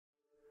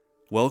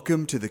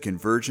Welcome to the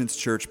Convergence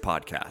Church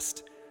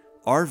podcast.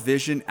 Our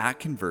vision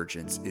at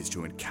Convergence is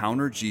to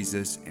encounter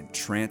Jesus and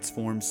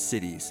transform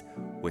cities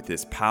with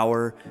his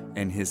power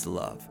and his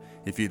love.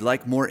 If you'd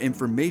like more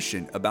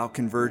information about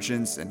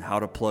Convergence and how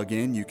to plug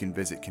in, you can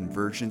visit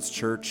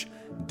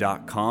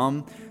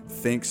convergencechurch.com.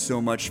 Thanks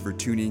so much for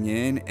tuning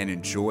in and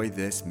enjoy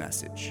this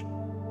message.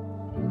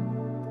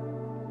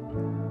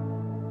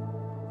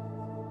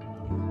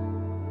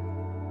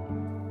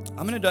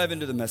 I'm going to dive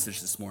into the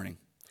message this morning.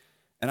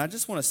 And I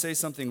just want to say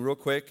something real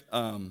quick.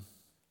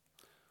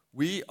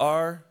 We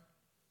are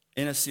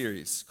in a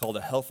series called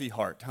A Healthy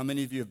Heart. How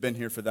many of you have been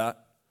here for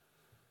that?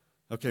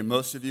 Okay,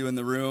 most of you in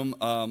the room.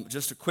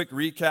 Just a quick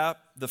recap.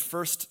 The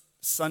first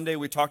Sunday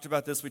we talked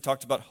about this. We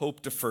talked about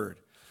hope deferred.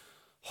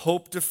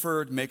 Hope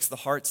deferred makes the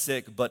heart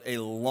sick, but a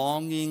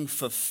longing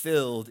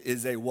fulfilled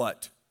is a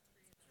what?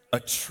 A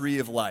tree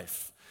of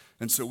life.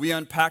 And so we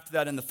unpacked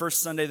that in the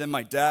first Sunday. Then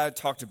my dad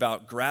talked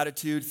about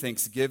gratitude,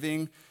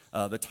 thanksgiving.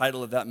 The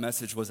title of that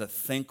message was A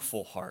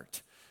Thankful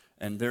Heart.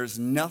 And there's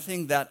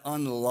nothing that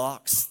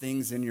unlocks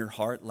things in your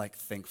heart like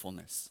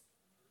thankfulness,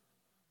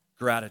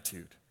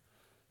 gratitude.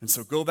 And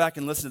so go back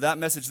and listen to that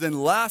message.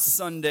 Then last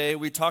Sunday,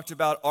 we talked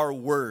about our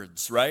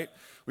words, right?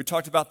 We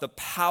talked about the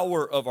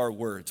power of our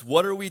words.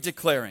 What are we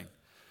declaring,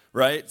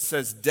 right? It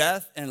says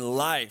death and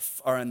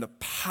life are in the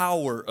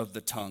power of the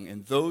tongue,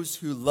 and those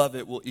who love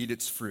it will eat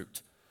its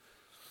fruit.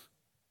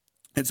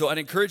 And so I'd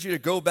encourage you to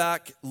go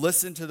back,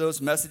 listen to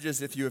those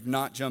messages if you have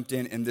not jumped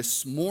in. And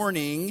this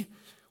morning,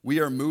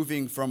 we are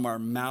moving from our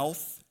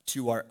mouth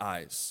to our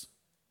eyes.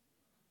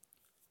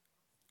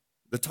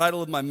 The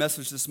title of my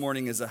message this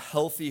morning is A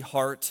Healthy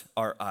Heart,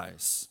 Our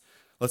Eyes.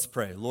 Let's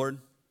pray. Lord,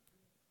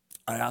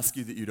 I ask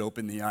you that you'd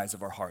open the eyes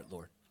of our heart,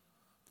 Lord.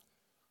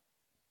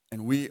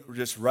 And we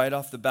just right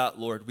off the bat,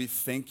 Lord, we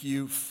thank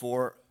you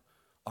for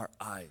our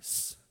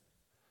eyes.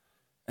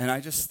 And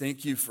I just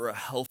thank you for a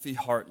healthy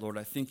heart, Lord.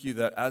 I thank you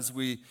that as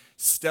we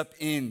step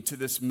into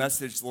this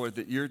message, Lord,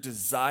 that your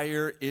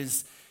desire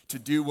is to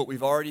do what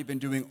we've already been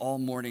doing all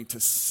morning, to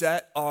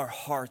set our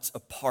hearts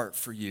apart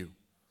for you.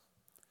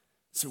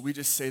 So we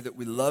just say that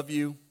we love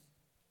you.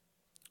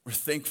 We're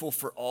thankful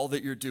for all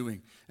that you're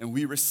doing, and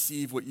we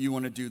receive what you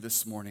want to do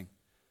this morning.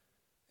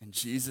 In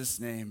Jesus'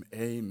 name,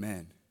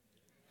 amen.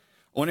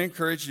 I want to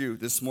encourage you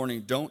this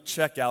morning, don't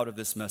check out of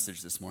this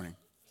message this morning.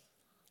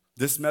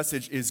 This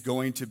message is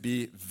going to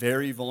be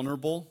very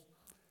vulnerable,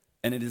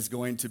 and it is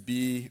going to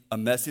be a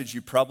message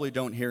you probably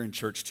don't hear in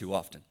church too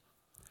often.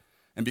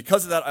 And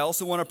because of that, I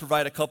also want to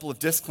provide a couple of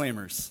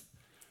disclaimers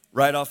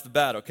right off the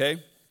bat,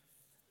 okay?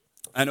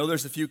 I know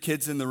there's a few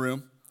kids in the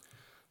room.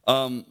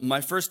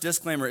 My first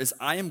disclaimer is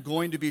I am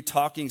going to be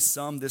talking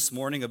some this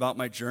morning about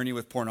my journey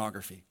with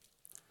pornography.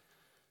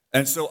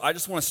 And so I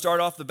just want to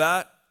start off the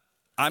bat.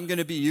 I'm going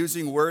to be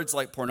using words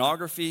like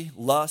pornography,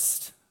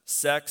 lust,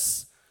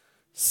 sex,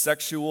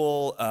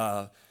 sexual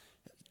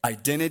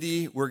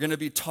identity. We're going to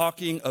be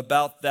talking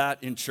about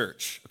that in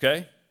church,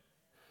 okay?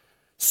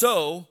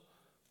 So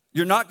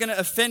you're not going to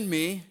offend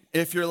me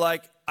if you're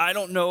like, I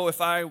don't know if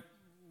I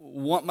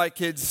want my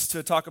kids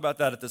to talk about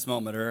that at this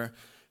moment or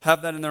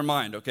have that in their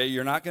mind, okay?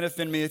 You're not going to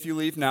offend me if you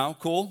leave now,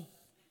 cool?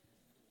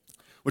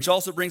 Which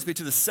also brings me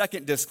to the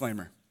second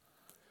disclaimer,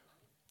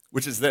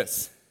 which is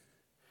this.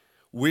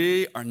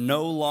 We are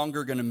no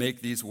longer going to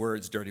make these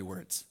words dirty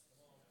words.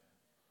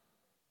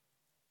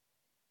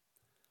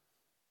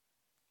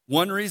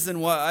 One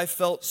reason why I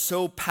felt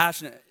so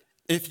passionate,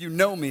 if you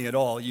know me at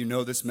all, you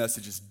know this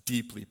message is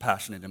deeply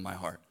passionate in my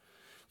heart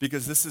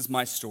because this is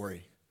my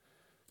story.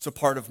 It's a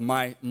part of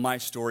my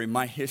story,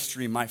 my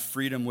history, my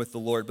freedom with the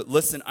Lord. But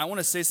listen, I want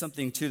to say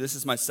something too. This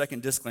is my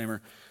second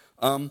disclaimer.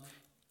 In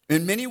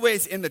many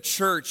ways in the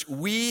church,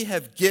 we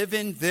have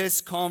given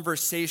this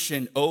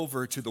conversation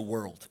over to the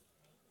world.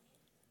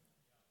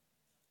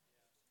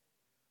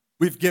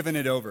 We've given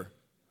it over.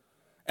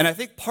 And I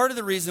think part of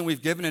the reason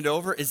we've given it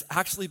over is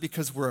actually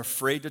because we're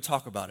afraid to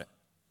talk about it.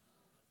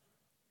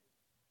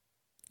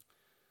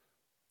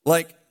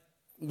 Like,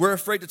 we're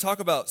afraid to talk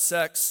about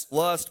sex,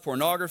 lust,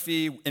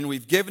 pornography, and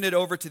we've given it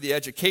over to the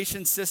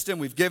education system.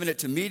 We've given it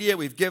to media.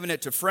 We've given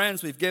it to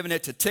friends. We've given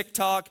it to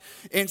TikTok,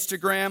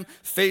 Instagram,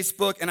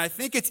 Facebook. And I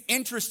think it's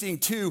interesting,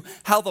 too,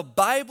 how the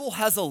Bible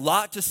has a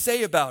lot to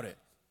say about it.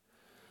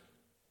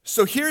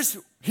 So here's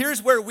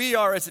where we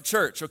are as a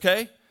church,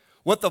 okay?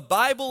 What the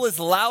Bible is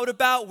loud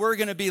about, we're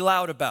going to be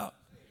loud about.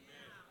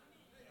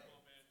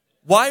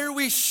 Why are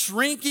we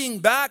shrinking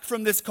back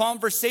from this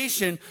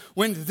conversation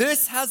when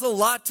this has a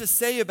lot to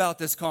say about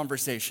this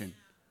conversation?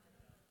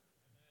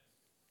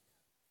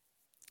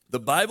 The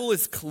Bible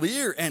is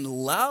clear and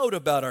loud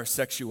about our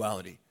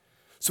sexuality.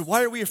 So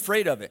why are we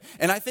afraid of it?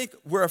 And I think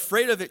we're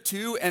afraid of it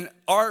too, and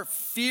our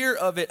fear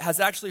of it has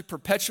actually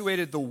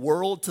perpetuated the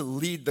world to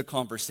lead the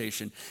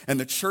conversation, and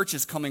the church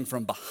is coming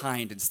from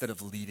behind instead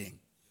of leading.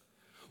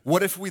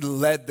 What if we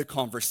led the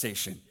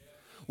conversation?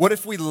 What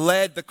if we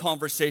led the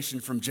conversation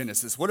from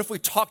Genesis? What if we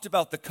talked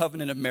about the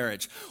covenant of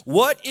marriage?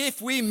 What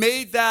if we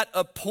made that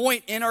a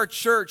point in our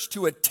church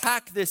to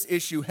attack this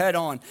issue head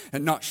on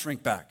and not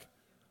shrink back?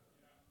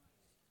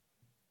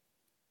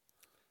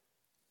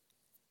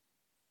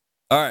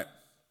 All right.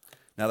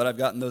 Now that I've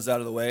gotten those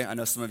out of the way, I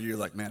know some of you are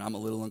like, man, I'm a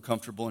little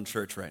uncomfortable in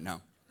church right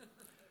now.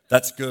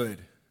 That's good.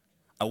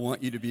 I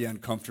want you to be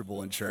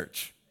uncomfortable in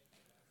church.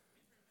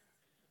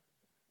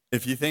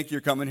 If you think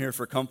you're coming here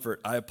for comfort,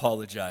 I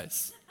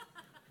apologize.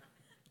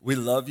 We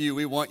love you.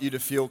 We want you to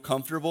feel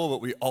comfortable, but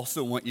we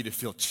also want you to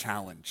feel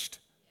challenged.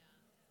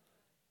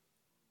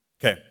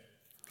 Okay.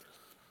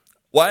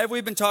 Why have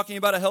we been talking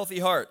about a healthy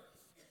heart?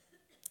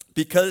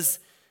 Because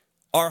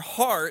our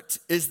heart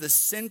is the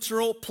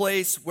central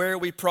place where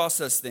we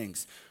process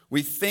things.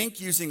 We think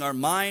using our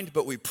mind,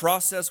 but we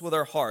process with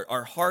our heart.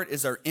 Our heart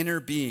is our inner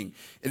being.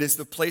 It is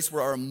the place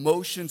where our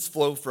emotions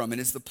flow from. It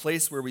is the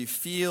place where we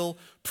feel,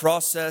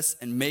 process,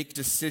 and make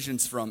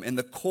decisions from. And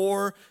the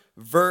core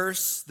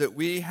verse that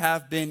we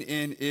have been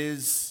in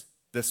is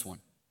this one.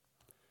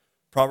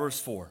 Proverbs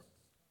 4.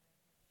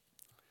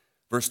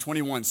 Verse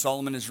 21,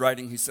 Solomon is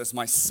writing, he says,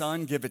 "My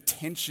son, give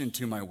attention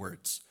to my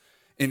words.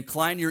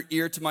 Incline your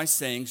ear to my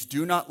sayings.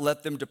 Do not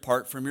let them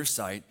depart from your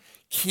sight.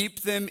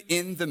 Keep them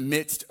in the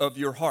midst of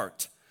your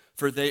heart,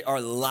 for they are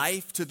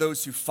life to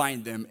those who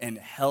find them and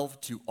health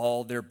to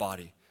all their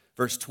body."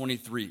 Verse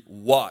 23,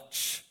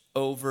 "Watch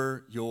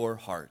over your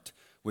heart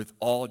with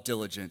all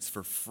diligence,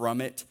 for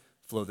from it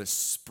flow the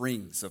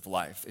springs of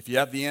life." If you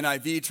have the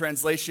NIV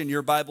translation,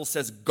 your Bible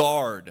says,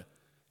 "Guard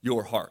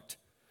your heart."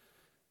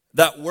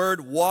 That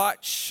word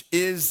watch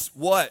is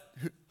what?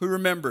 Who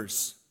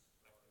remembers?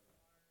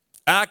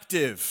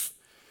 Active.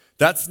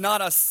 That's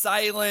not a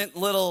silent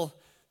little,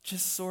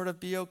 just sort of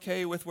be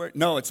okay with where.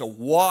 No, it's a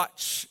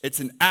watch. It's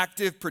an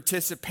active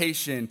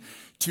participation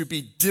to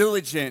be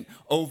diligent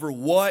over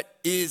what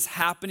is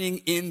happening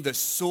in the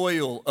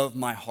soil of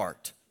my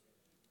heart.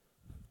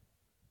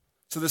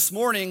 So this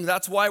morning,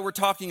 that's why we're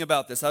talking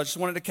about this. I just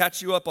wanted to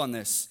catch you up on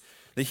this.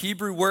 The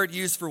Hebrew word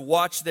used for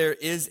watch there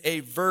is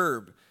a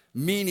verb,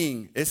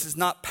 meaning this is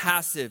not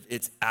passive,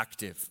 it's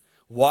active.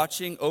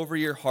 Watching over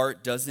your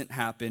heart doesn't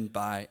happen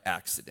by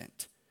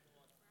accident.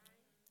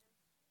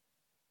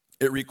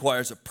 It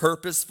requires a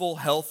purposeful,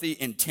 healthy,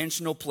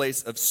 intentional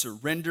place of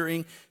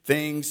surrendering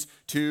things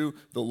to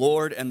the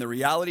Lord. And the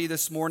reality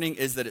this morning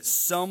is that at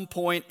some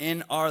point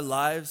in our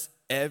lives,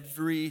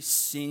 every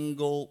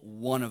single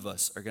one of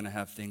us are going to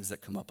have things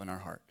that come up in our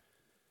heart.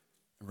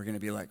 And we're going to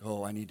be like,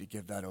 oh, I need to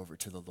give that over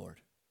to the Lord.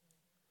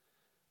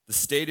 The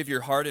state of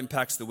your heart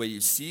impacts the way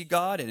you see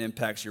God. It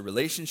impacts your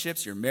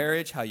relationships, your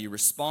marriage, how you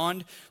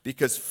respond,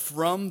 because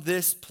from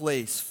this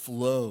place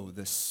flow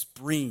the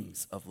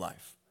springs of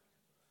life.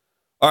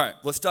 All right,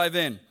 let's dive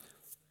in.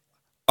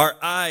 Our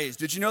eyes.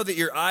 Did you know that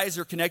your eyes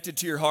are connected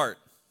to your heart?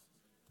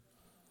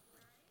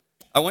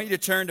 I want you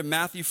to turn to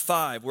Matthew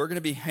 5. We're going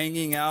to be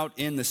hanging out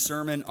in the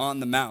Sermon on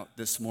the Mount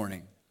this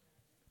morning.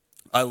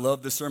 I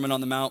love the Sermon on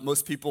the Mount.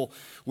 Most people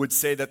would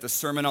say that the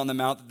Sermon on the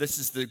Mount, this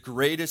is the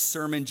greatest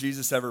sermon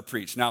Jesus ever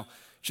preached. Now,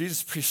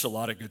 Jesus preached a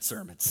lot of good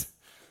sermons.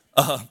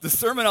 The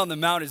Sermon on the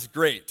Mount is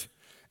great,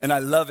 and I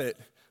love it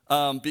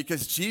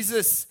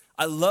because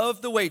I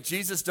love the way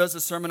Jesus does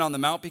the Sermon on the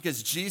Mount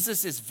because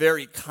Jesus is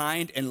very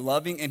kind and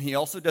loving, and he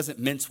also doesn't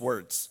mince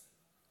words,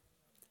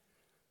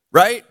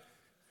 right?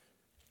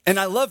 And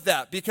I love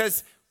that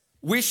because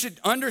we should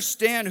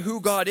understand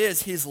who God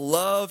is, his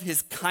love,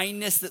 his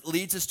kindness that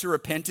leads us to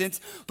repentance,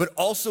 but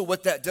also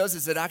what that does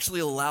is it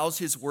actually allows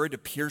his word to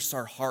pierce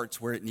our hearts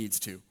where it needs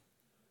to.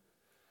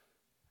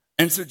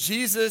 And so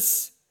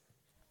Jesus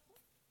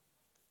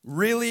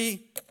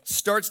really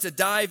starts to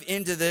dive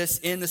into this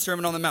in the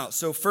Sermon on the Mount.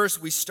 So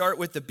first we start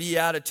with the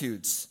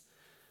Beatitudes.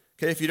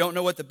 Okay, if you don't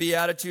know what the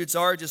Beatitudes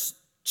are, just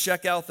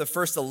check out the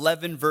first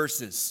 11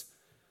 verses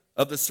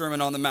of the Sermon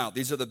on the Mount.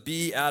 These are the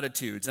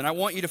Beatitudes. And I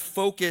want you to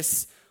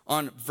focus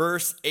on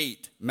verse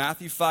 8,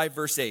 Matthew 5,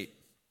 verse 8.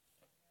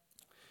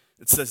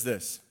 It says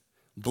this,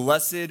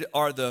 "Blessed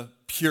are the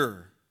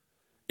pure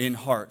in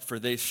heart, for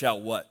they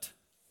shall" what?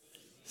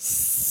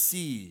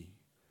 See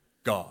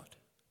God.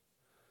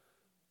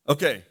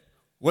 Okay,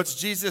 what's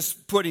Jesus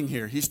putting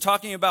here? He's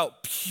talking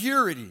about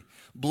purity.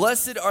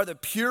 Blessed are the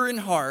pure in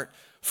heart,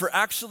 for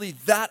actually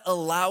that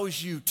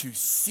allows you to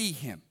see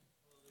him.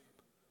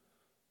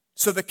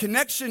 So the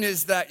connection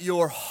is that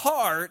your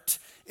heart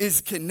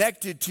is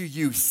connected to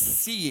you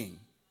seeing.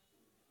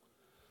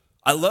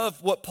 I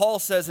love what Paul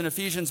says in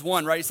Ephesians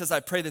 1, right? He says,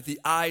 "I pray that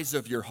the eyes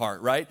of your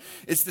heart," right?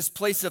 It's this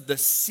place of the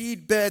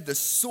seedbed, the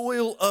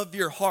soil of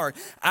your heart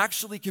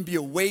actually can be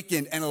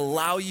awakened and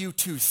allow you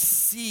to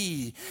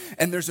see.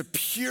 And there's a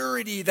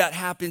purity that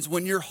happens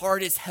when your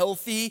heart is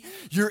healthy.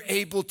 You're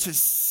able to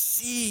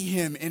see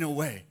him in a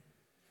way.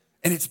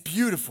 And it's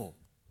beautiful.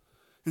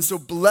 And so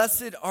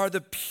blessed are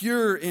the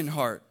pure in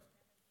heart.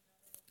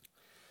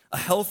 A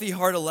healthy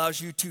heart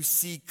allows you to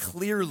see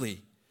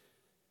clearly.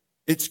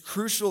 It's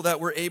crucial that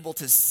we're able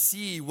to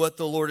see what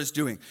the Lord is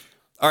doing.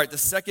 All right, the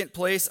second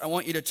place, I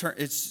want you to turn,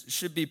 it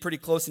should be pretty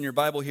close in your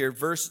Bible here.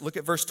 Look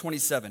at verse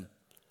 27.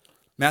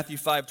 Matthew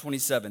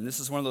 5:27. This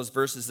is one of those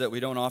verses that we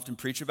don't often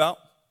preach about.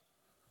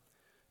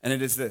 And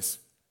it is this.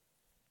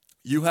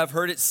 "You have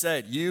heard it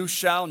said, you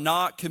shall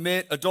not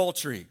commit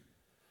adultery.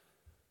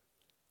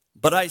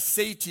 But I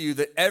say to you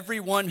that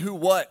everyone who"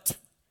 what?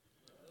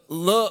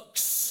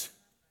 looks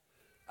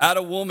at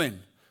a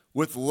woman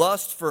with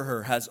lust for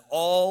her has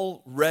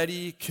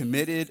already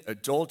committed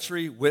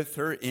adultery with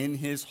her in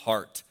his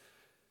heart.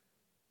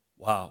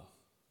 Wow.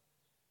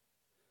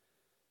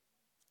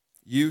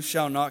 You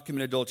shall not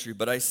commit adultery,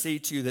 but I say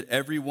to you that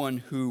everyone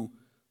who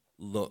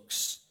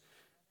looks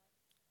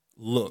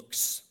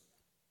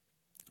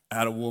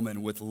at a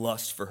woman with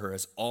lust for her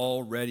has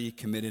already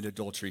committed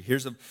adultery.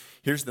 Here's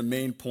the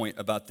main point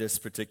about this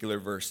particular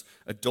verse.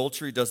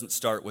 Adultery doesn't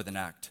start with an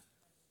act.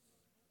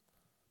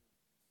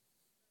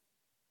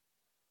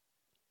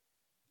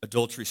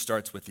 Adultery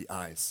starts with the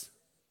eyes.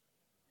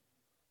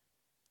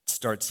 It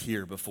starts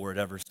here before it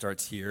ever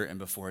starts here and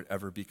before it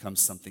ever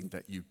becomes something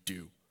that you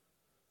do.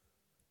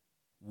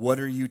 What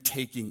are you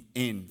taking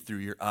in through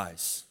your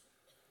eyes?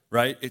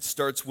 Right? It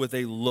starts with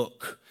a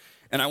look.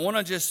 And I want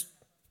to just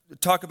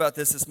talk about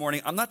this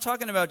morning. I'm not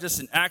talking about just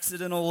an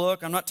accidental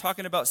look. I'm not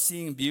talking about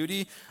seeing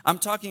beauty. I'm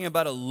talking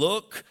about a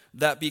look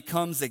that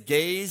becomes a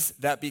gaze,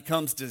 that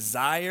becomes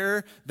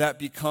desire, that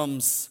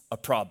becomes a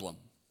problem.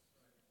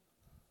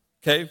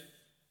 Okay?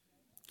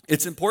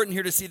 It's important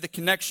here to see the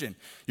connection.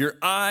 Your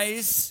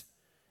eyes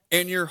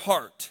and your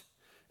heart.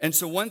 And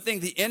so one thing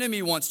the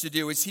enemy wants to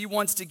do is he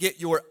wants to get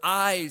your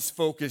eyes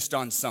focused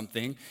on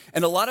something.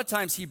 And a lot of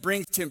times he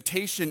brings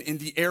temptation in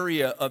the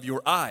area of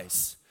your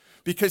eyes,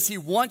 because he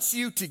wants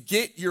you to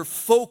get your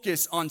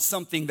focus on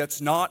something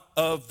that's not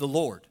of the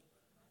Lord.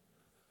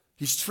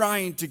 He's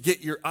trying to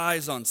get your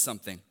eyes on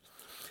something.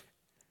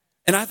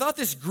 And I thought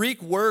this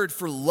Greek word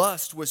for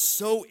lust was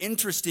so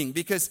interesting,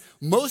 because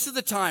most of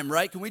the time,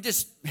 right, can we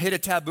just hit a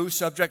taboo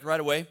subject right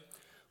away?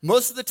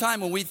 Most of the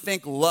time when we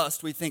think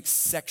lust, we think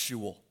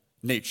sexual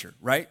nature,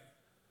 right?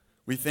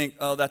 We think,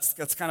 oh,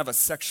 that's kind of a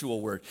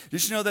sexual word.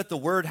 Did you know that the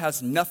word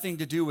has nothing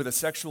to do with a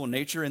sexual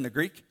nature in the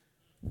Greek?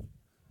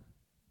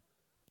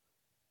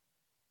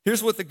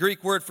 Here's what the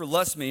Greek word for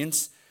lust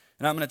means,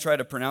 and I'm going to try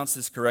to pronounce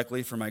this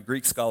correctly for my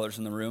Greek scholars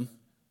in the room.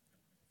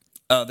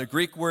 The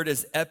Greek word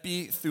is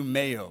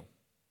epithumeo.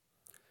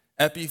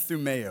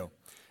 Epithumeo.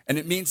 And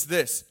it means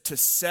this: to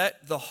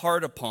set the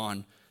heart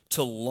upon,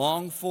 to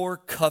long for,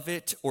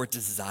 covet, or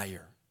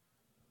desire.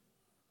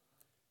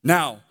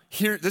 Now,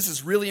 here, this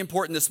is really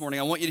important this morning.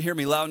 I want you to hear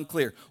me loud and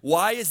clear.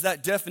 Why is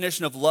that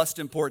definition of lust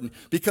important?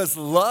 Because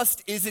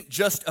lust isn't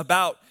just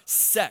about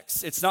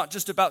sex. It's not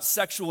just about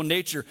sexual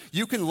nature.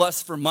 You can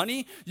lust for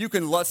money. You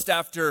can lust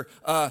after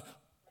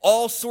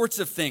all sorts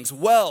of things: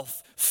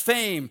 wealth,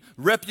 fame,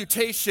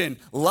 reputation,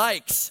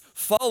 likes,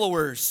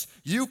 followers.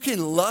 You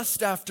can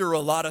lust after a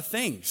lot of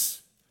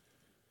things.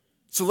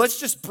 So let's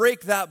just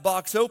break that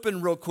box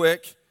open real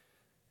quick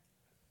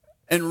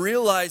and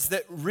realize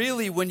that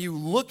really when you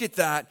look at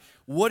that,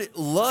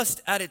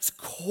 lust at its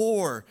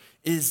core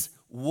is,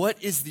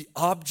 what is the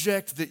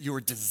object that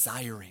you're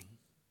desiring?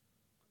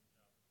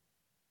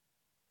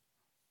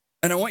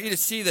 And I want you to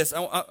see this.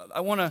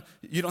 I want to,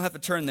 you don't have to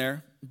turn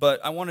there,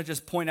 but I want to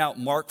just point out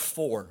Mark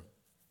 4.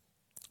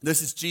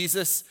 This is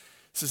Jesus.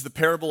 This is the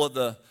parable of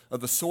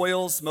the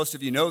soils. Most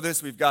of you know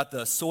this. We've got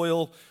the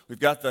soil. We've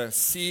got the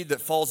seed that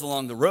falls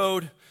along the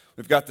road.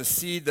 We've got the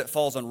seed that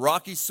falls on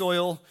rocky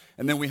soil.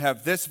 And then we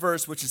have this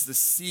verse, which is the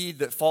seed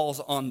that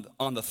falls on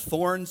the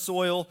thorn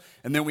soil.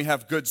 And then we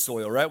have good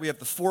soil, right? We have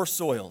the 4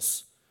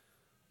 soils.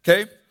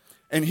 Okay?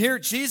 And here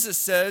Jesus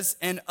says,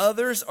 and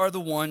others are the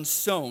ones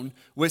sown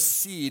with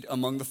seed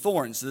among the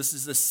thorns. So this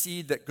is the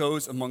seed that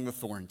goes among the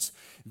thorns.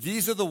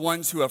 These are the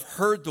ones who have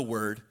heard the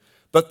word,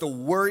 but the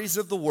worries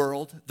of the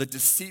world, the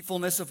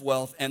deceitfulness of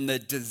wealth, and the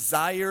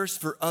desires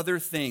for other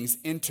things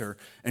enter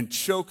and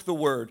choke the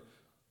word,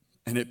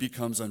 and it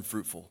becomes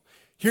unfruitful.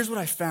 Here's what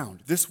I found.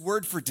 This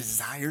word for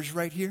desires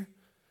right here,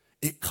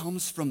 it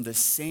comes from the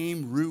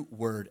same root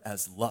word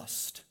as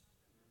lust.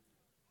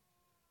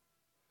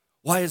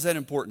 Why is that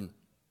important?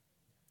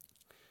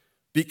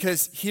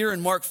 Because here in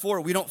Mark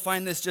 4, we don't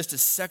find this just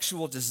as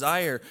sexual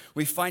desire.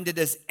 We find it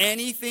as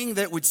anything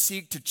that would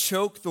seek to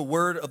choke the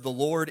word of the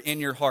Lord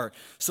in your heart.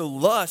 So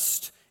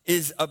lust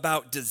is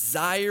about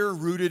desire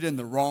rooted in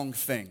the wrong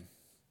thing.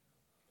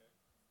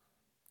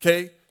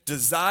 Okay?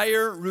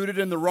 Desire rooted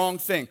in the wrong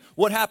thing.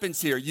 What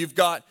happens here? You've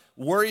got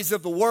worries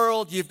of the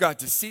world. You've got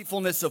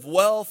deceitfulness of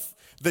wealth.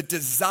 The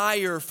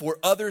desire for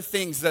other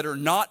things that are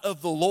not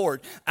of the Lord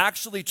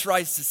actually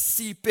tries to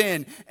seep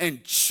in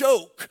and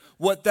choke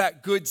what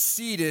that good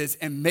seed is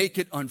and make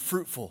it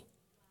unfruitful.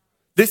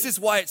 This is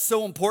why it's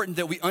so important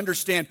that we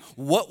understand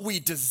what we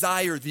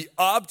desire, the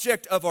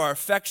object of our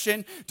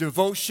affection,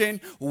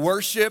 devotion,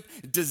 worship,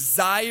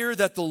 desire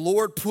that the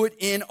Lord put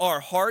in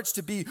our hearts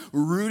to be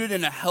rooted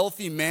in a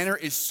healthy manner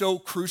is so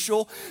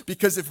crucial.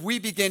 Because if we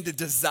begin to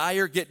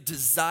get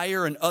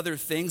desire in other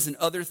things and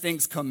other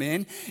things come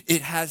in,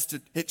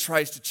 it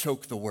tries to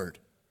choke the word.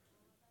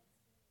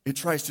 It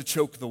tries to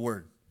choke the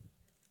word.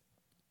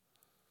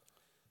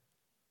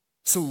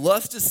 So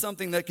lust is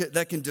something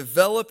that can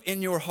develop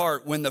in your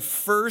heart when the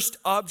first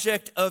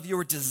object of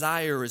your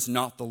desire is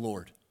not the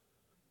Lord.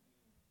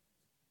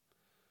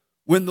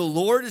 When the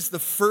Lord is the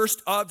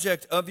first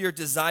object of your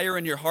desire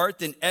in your heart,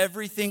 then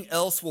everything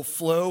else will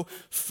flow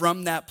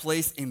from that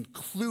place,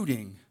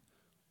 including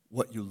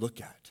what you look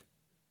at.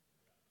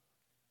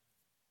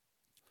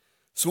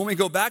 So when we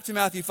go back to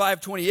Matthew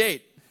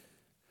 5:28,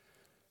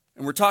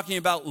 and we're talking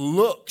about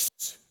looks,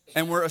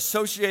 and we're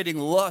associating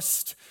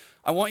lust,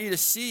 I want you to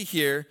see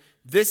here,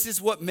 this is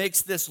what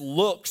makes this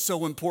look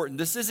so important.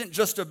 This isn't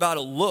just about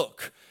a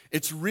look.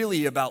 It's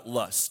really about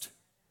lust.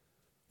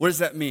 What does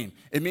that mean?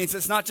 It means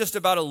it's not just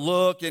about a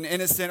look, an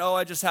innocent,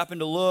 I just happened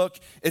to look.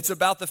 It's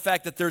about the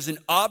fact that there's an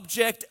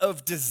object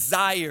of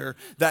desire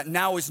that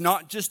now is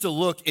not just a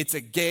look, it's a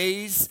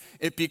gaze.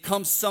 It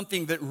becomes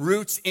something that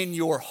roots in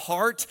your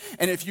heart.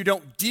 And if you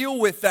don't deal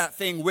with that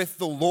thing with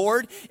the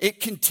Lord,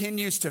 it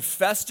continues to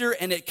fester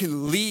and it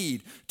can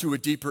lead to a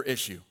deeper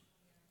issue.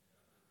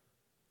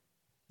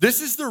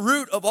 This is the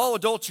root of all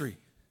adultery.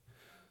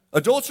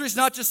 Adultery is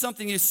not just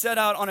something you set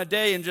out on a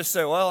day and just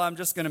say, I'm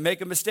just going to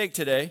make a mistake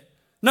today.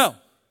 No,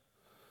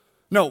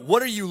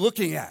 what are you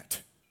looking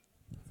at?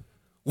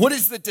 What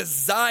is the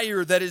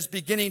desire that is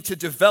beginning to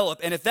develop?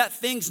 And if that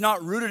thing's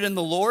not rooted in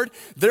the Lord,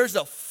 there's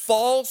a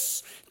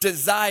false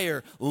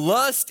desire.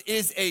 Lust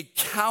is a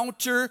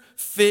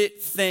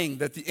counterfeit thing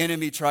that the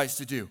enemy tries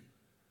to do.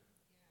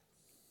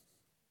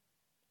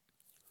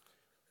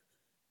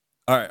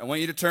 All right, I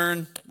want you to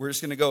turn. We're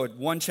just going to go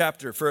one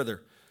chapter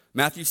further.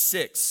 Matthew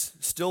 6,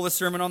 still the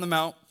Sermon on the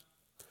Mount.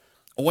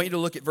 I want you to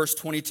look at verse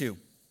 22.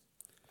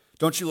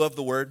 Don't you love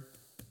the word?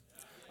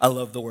 I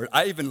love the word.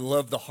 I even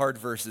love the hard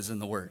verses in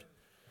the word.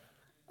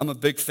 I'm a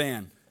big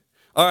fan.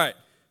 All right.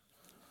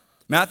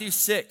 Matthew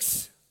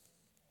 6.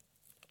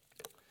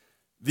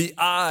 The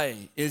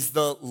eye is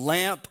the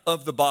lamp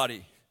of the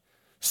body.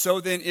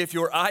 So then if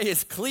your eye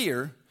is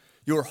clear,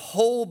 your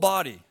whole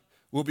body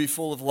will be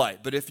full of light.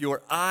 But if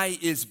your eye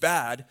is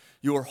bad,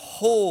 your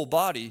whole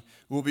body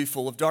will be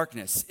full of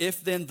darkness.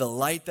 If then the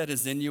light that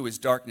is in you is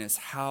darkness,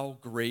 how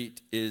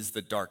great is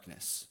the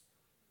darkness?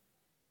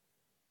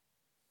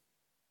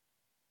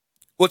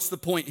 What's the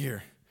point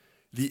here?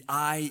 The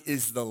eye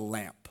is the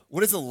lamp.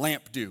 What does a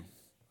lamp do?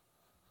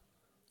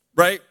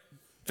 Right?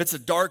 If it's a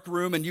dark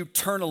room and you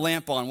turn a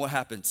lamp on, what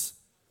happens?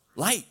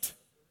 Light.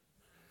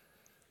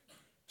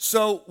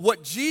 So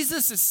what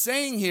Jesus is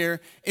saying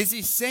here is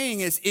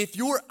if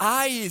your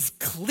eye is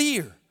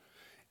clear,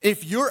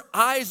 if your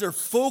eyes are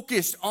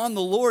focused on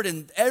the Lord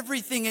and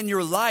everything in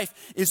your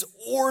life is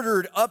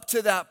ordered up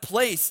to that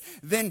place,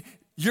 then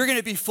you're going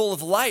to be full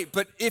of light.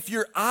 But if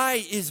your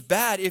eye is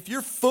bad, if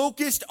you're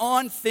focused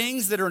on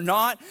things that are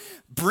not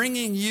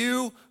bringing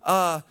you,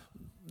 that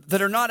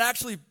are not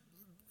actually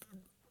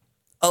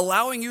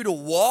allowing you to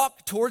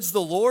walk towards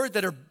the Lord,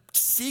 that are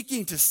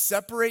seeking to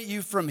separate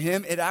you from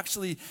Him, it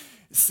actually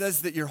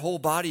says that your whole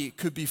body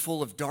could be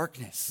full of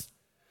darkness.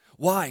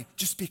 Why?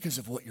 Just because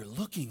of what you're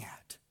looking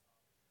at.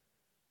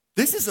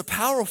 This is a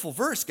powerful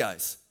verse,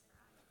 guys.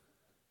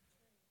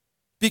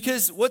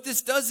 Because what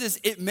this does is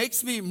it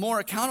makes me more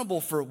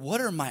accountable for what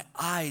are my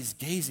eyes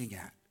gazing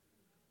at.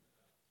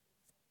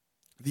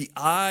 The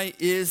eye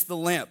is the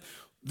lamp.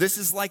 This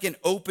is like an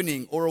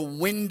opening or a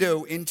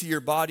window into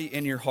your body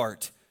and your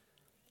heart.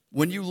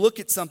 When you look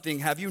at something,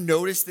 have you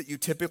noticed that you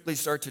typically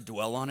start to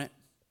dwell on it?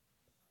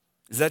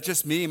 Is that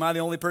just me? Am I the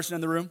only person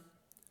in the room?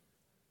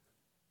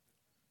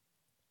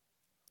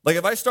 Like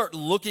if I start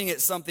looking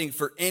at something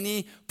for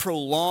any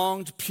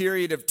prolonged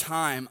period of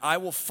time, I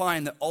will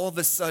find that all of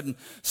a sudden,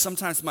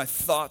 sometimes my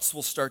thoughts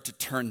will start to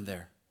turn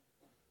there.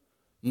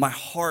 My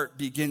heart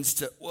begins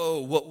to,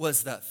 what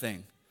was that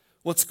thing?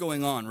 What's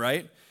going on,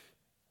 right?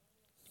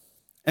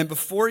 And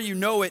before you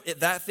know it,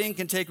 that thing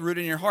can take root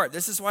in your heart.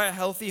 This is why a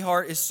healthy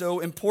heart is so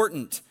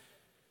important.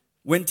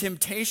 When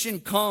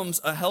temptation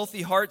comes, a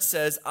healthy heart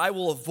says, I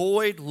will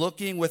avoid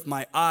looking with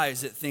my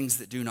eyes at things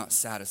that do not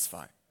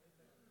satisfy.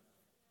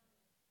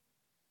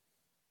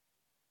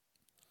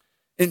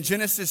 In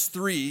Genesis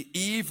 3,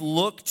 Eve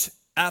looked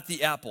at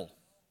the apple.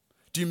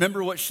 Do you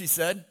remember what she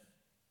said?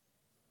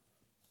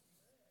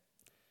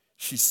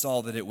 She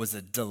saw that it was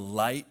a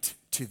delight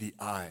to the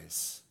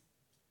eyes.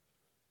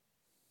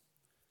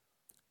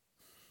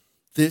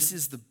 This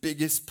is the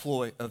biggest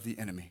ploy of the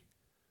enemy.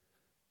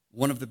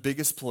 One of the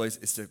biggest ploys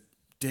is to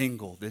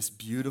dangle this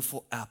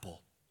beautiful apple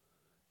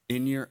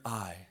in your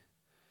eye.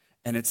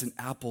 And it's an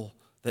apple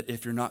that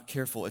if you're not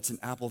careful, it's an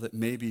apple that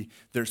maybe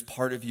there's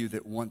part of you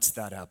that wants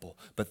that apple.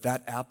 But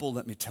that apple,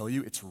 let me tell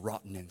you, it's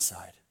rotten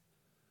inside.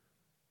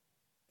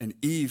 And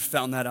Eve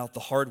found that out the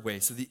hard way.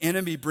 So the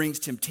enemy brings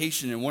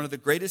temptation, and one of the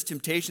greatest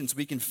temptations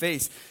we can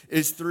face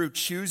is through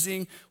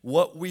choosing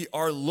what we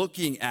are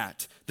looking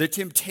at. The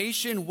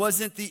temptation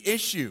wasn't the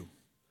issue.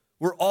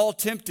 We're all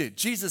tempted.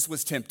 Jesus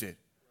was tempted.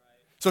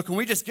 So can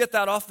we just get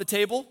that off the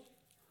table?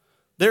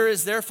 There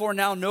is therefore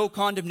now no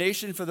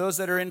condemnation for those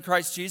that are in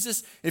Christ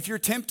Jesus. If you're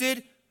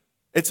tempted,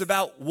 it's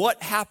about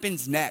what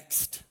happens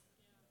next.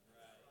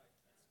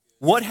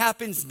 What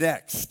happens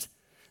next?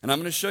 And I'm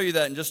going to show you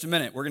that in just a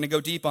minute. We're going to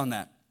go deep on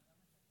that.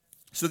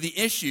 So the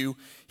issue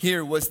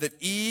here was that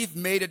Eve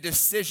made a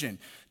decision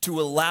to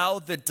allow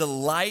the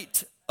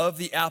delight of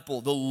the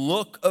apple, the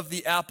look of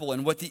the apple,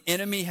 and what the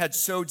enemy had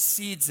sowed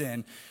seeds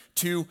in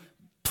to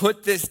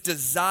put this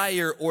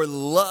desire or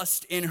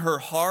lust in her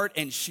heart,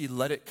 and she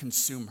let it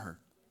consume her.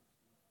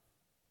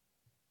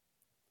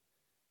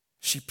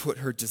 She put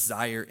her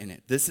desire in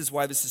it. This is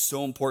why this is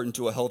so important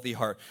to a healthy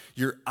heart.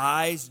 Your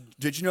eyes,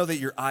 did you know that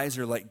your eyes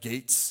are like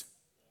gates?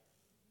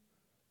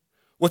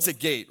 What's a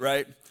gate,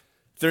 right?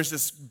 There's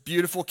this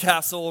beautiful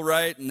castle,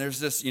 right? And there's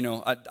this,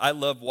 I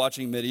love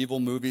watching medieval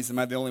movies. Am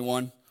I the only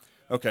one?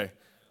 Okay.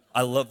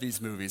 I love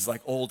these movies,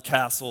 like old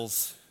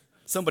castles.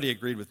 Somebody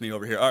agreed with me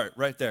over here. All right,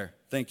 right there.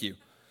 Thank you.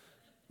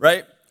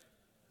 Right?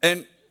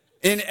 And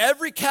in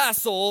every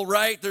castle,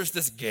 right, there's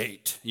this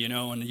gate,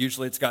 and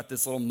usually it's got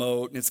this little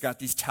moat and it's got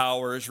these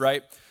towers,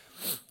 right?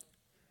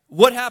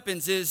 What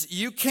happens is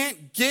you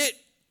can't get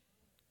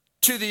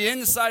to the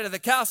inside of the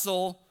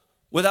castle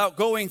without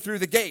going through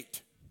the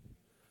gate.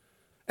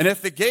 And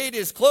if the gate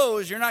is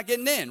closed, you're not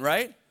getting in,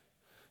 right?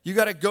 You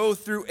got to go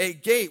through a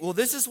gate. Well,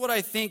 this is what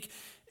I think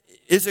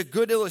is a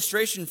good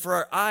illustration for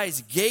our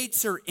eyes.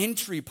 Gates are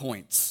entry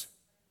points.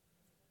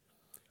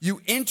 You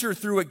enter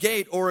through a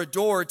gate or a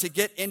door to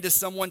get into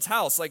someone's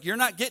house. Like, you're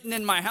not getting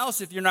in my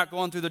house if you're not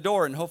going through the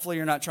door, and hopefully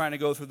you're not trying to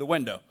go through the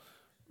window,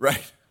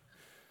 right?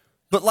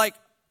 But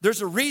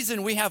there's a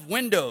reason we have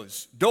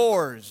windows,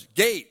 doors,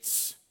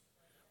 gates.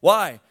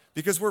 Why?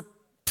 Because we're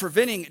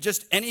preventing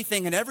just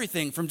anything and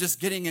everything from just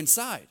getting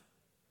inside.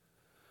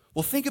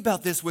 Well, think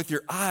about this with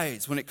your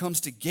eyes when it comes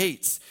to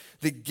gates.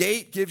 The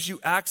gate gives you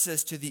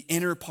access to the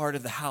inner part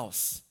of the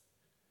house.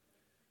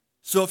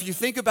 So if you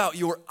think about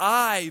your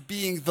eye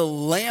being the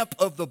lamp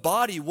of the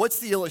body, what's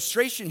the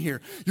illustration here?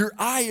 Your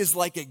eye is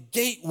like a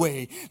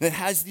gateway that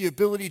has the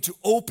ability to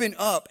open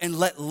up and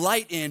let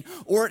light in,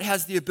 or it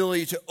has the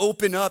ability to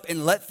open up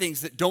and let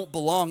things that don't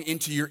belong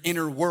into your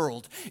inner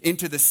world,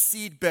 into the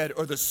seedbed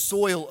or the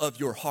soil of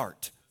your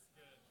heart.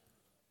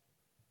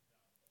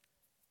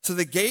 So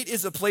the gate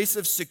is a place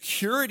of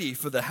security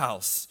for the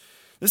house.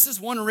 This is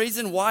one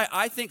reason why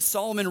I think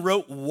Solomon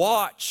wrote,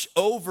 "Watch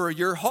over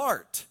your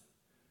heart."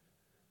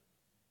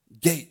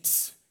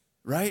 Gates,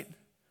 right?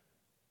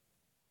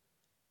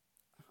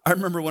 I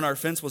remember when our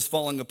fence was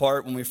falling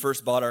apart when we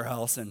first bought our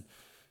house, and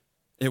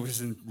it was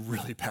in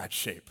really bad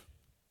shape.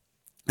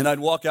 And I'd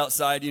walk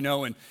outside,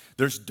 and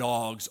there's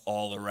dogs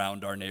all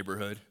around our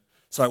neighborhood.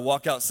 So I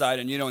walk outside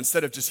and,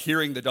 instead of just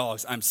hearing the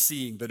dogs, I'm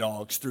seeing the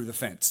dogs through the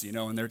fence,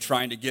 and they're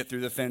trying to get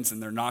through the fence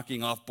and they're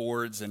knocking off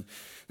boards and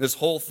this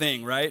whole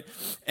thing, right?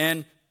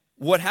 And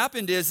what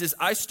happened is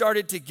I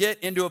started to get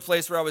into a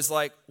place where I was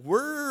like,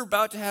 we're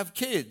about to have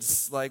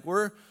kids. We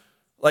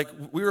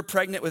were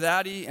pregnant with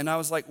Addie, and I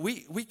was like,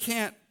 we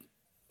can't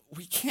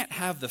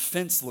have the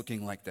fence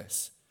looking like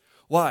this.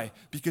 Why?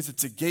 Because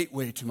it's a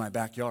gateway to my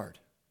backyard.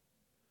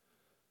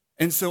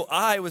 And so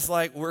I was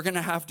like, we're going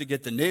to have to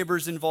get the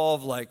neighbors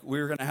involved.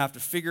 We're going to have to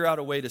figure out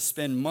a way to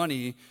spend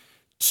money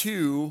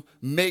to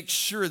make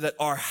sure that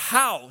our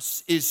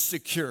house is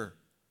secure.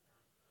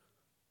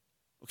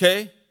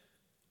 Okay?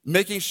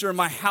 Making sure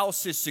my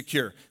house is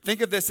secure.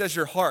 Think of this as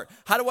your heart.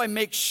 How do I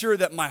make sure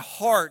that my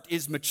heart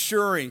is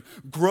maturing,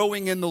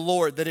 growing in the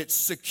Lord, that it's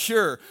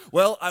secure?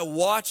 Well, I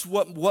watch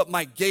what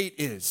my gate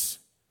is.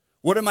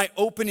 What am I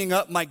opening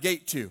up my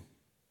gate to?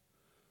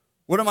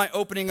 What am I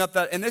opening up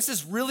that? And this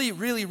is really,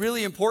 really,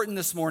 really important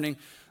this morning.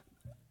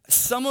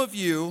 Some of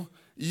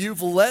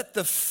you've let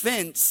the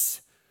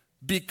fence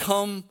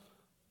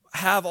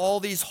have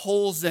all these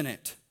holes in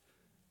it.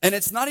 And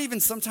it's not even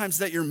sometimes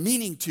that you're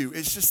meaning to.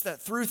 It's just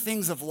that through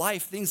things of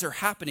life, things are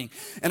happening.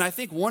 And I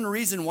think one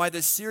reason why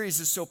this series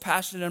is so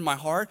passionate in my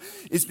heart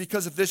is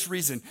because of this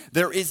reason.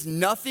 There is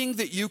nothing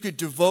that you could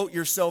devote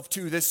yourself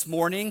to this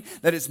morning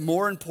that is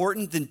more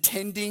important than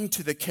tending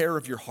to the care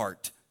of your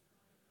heart.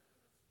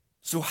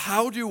 So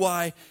how do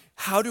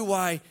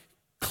I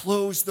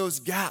close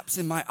those gaps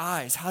in my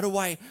eyes? How do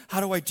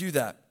I do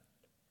that?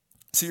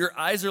 So your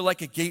eyes are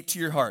like a gate to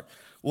your heart.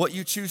 What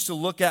you choose to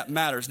look at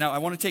matters. Now, I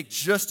want to take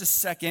just a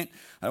second.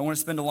 I don't want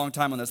to spend a long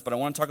time on this, but I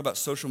want to talk about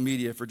social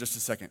media for just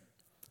a second.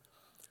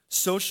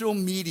 Social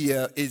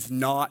media is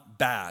not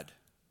bad.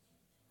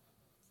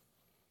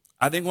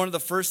 I think one of the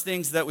first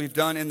things that we've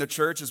done in the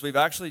church is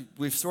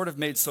we've sort of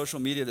made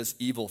social media this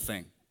evil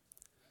thing.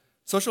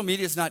 Social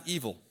media is not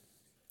evil.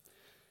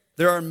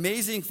 There are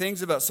amazing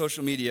things about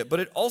social media, but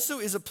it also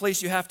is a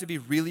place you have to be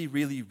really,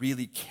 really,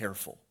 really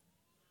careful.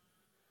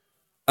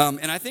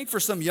 And I think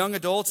for some young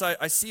adults,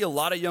 I see a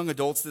lot of young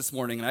adults this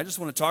morning, and I just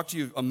want to talk to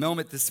you a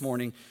moment this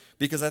morning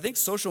because I think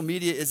social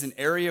media is an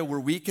area where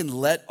we can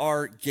let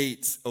our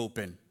gates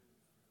open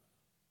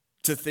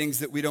to things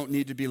that we don't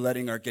need to be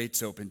letting our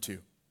gates open to,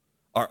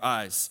 our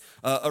eyes.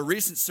 A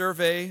recent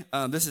survey,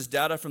 this is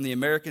data from the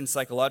American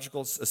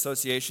Psychological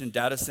Association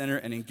Data Center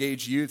and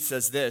Engage Youth,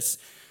 says this: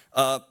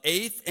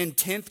 8th and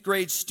 10th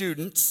grade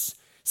students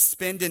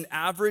spend an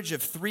average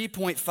of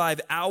 3.5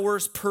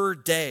 hours per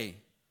day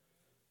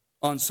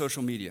on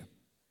social media.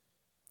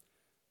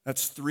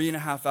 That's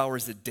 3.5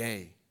 hours a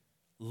day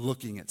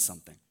looking at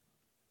something.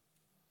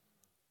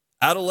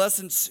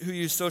 Adolescents who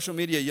use social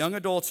media, young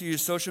adults who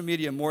use social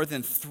media more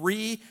than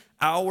 3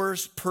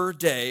 hours per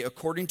day,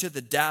 according to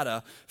the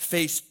data,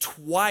 face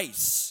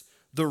twice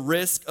the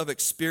risk of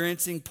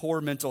experiencing poor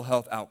mental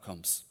health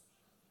outcomes.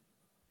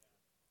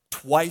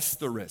 Twice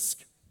the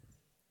risk.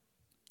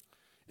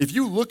 If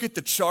you look at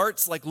the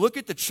charts, like look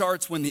at the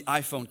charts when the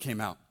iPhone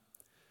came out.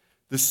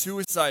 The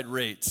suicide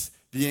rates,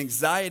 the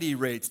anxiety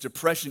rates,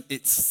 depression,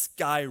 it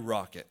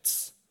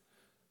skyrockets.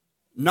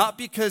 Not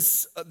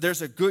because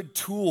there's a good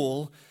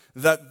tool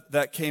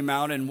that came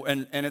out and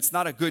it's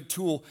not a good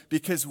tool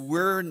because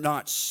we're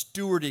not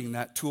stewarding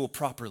that tool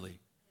properly.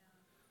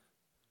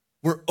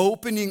 We're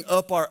opening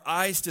up our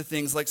eyes to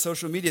things like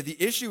social media. The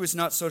issue is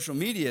not social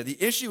media.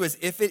 The issue is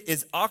if it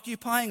is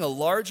occupying a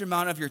large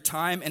amount of your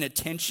time and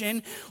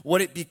attention,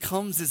 what it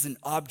becomes is an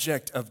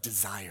object of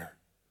desire.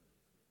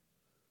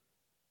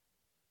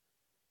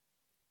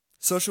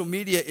 Social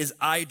media is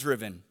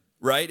eye-driven,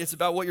 right? It's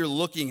about what you're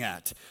looking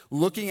at.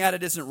 Looking at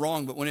it isn't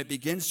wrong, but when it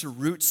begins to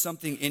root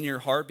something in your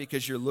heart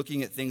because you're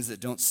looking at things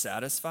that don't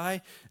satisfy,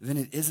 then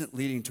it isn't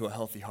leading to a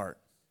healthy heart.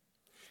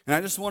 And I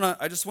just want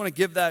to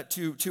give that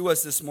to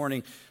us this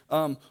morning.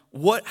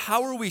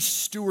 How are we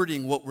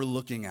stewarding what we're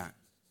looking at?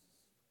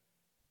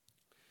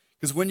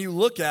 Because when you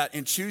look at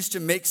and choose to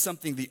make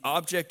something the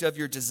object of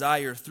your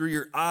desire through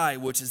your eye,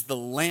 which is the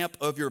lamp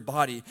of your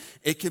body,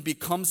 it can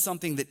become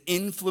something that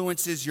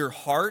influences your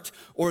heart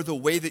or the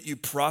way that you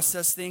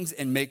process things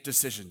and make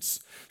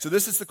decisions. So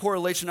this is the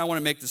correlation I want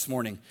to make this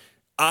morning.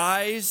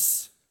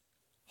 Eyes,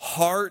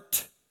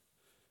 heart,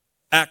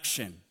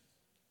 action.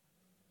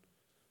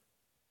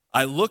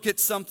 I look at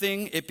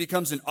something, it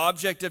becomes an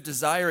object of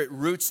desire, it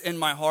roots in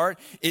my heart,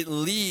 it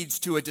leads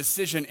to a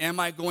decision. Am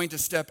I going to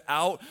step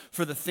out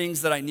for the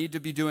things that I need to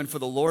be doing for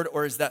the Lord,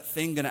 or is that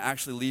thing going to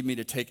actually lead me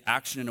to take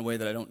action in a way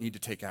that I don't need to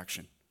take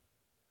action?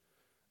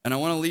 And I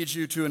want to lead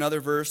you to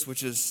another verse,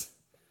 which is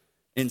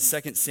in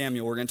 2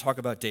 Samuel. We're going to talk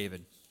about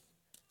David.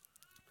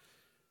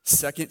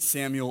 2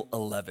 Samuel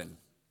 11.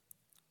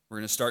 We're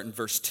going to start in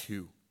verse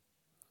 2.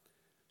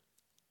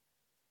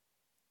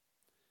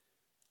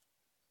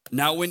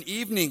 Now when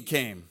evening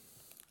came,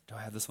 do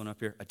I have this one up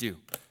here? I do.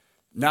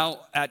 Now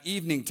at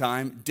evening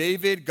time,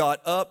 David got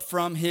up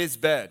from his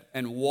bed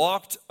and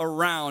walked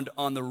around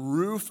on the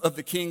roof of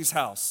the king's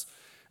house.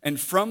 And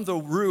from the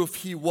roof,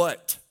 he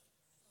what?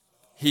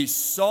 He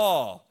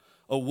saw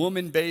a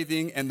woman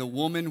bathing, and the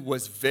woman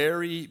was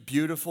very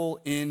beautiful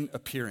in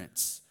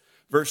appearance.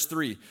 Verse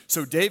 3,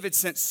 so David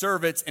sent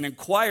servants and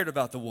inquired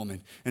about the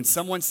woman. And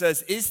someone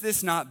says, is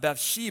this not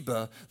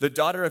Bathsheba, the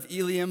daughter of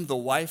Eliam, the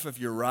wife of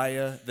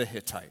Uriah the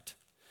Hittite?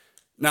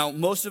 Now,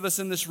 most of us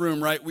in this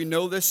room, right, we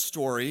know this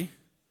story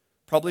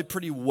probably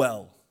pretty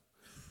well.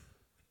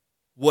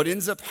 What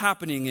ends up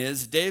happening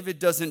is David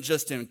doesn't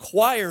just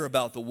inquire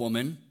about the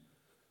woman,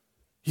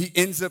 he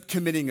ends up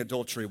committing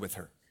adultery with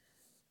her.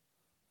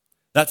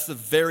 That's the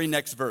very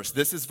next verse.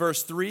 This is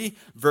verse 3.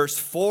 Verse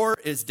 4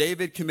 is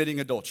David committing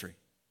adultery.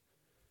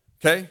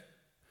 Okay?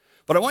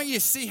 But I want you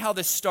to see how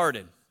this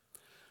started.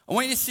 I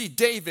want you to see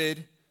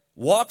David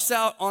walks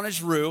out on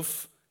his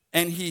roof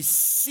and he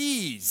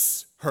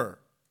sees her.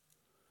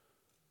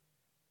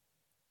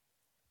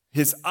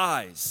 His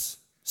eyes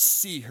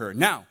see her.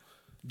 Now,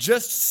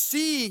 just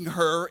seeing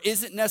her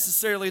isn't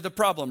necessarily the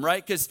problem,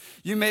 right? Because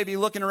you may be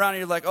looking around and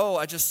you're like, oh,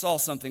 I just saw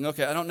something.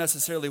 Okay, I don't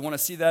necessarily want to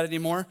see that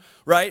anymore,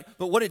 right?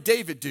 But what did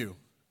David do?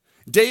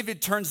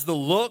 David turns the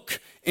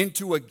look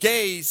into a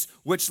gaze,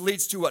 which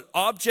leads to an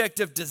object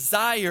of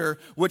desire,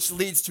 which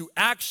leads to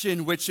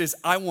action, which is,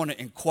 I want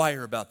to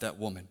inquire about that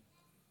woman.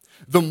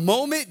 The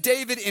moment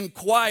David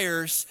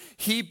inquires,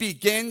 he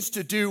begins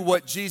to do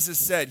what Jesus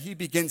said. He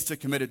begins to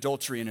commit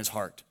adultery in his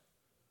heart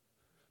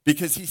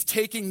because he's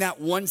taking that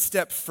one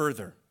step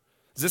further.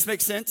 Does this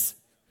make sense?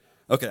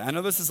 Okay, I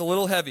know this is a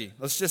little heavy.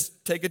 Let's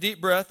just take a deep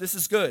breath. This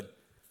is good.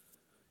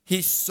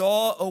 He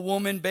saw a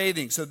woman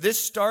bathing. So this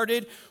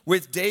started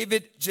with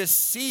David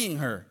just seeing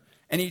her.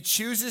 And he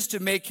chooses to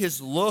make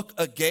his look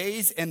a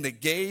gaze and the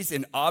gaze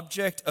an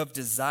object of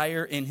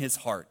desire in his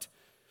heart.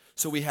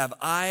 So we have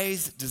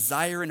eyes,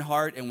 desire, and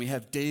heart, and we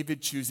have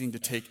David choosing to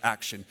take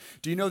action.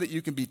 Do you know that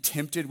you can be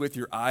tempted with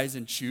your eyes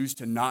and choose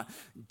to not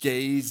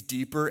gaze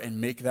deeper and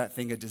make that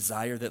thing a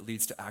desire that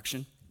leads to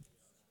action?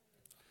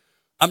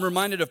 I'm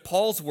reminded of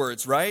Paul's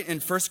words, right? In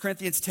 1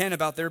 Corinthians 10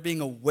 about there being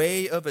a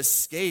way of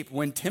escape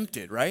when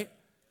tempted, right?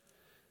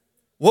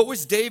 What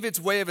was David's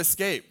way of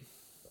escape?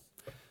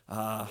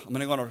 I'm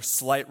going to go on a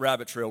slight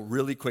rabbit trail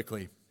really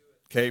quickly,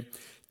 okay?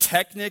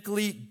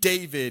 Technically,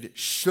 David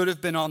should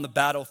have been on the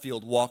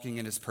battlefield walking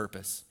in his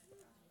purpose.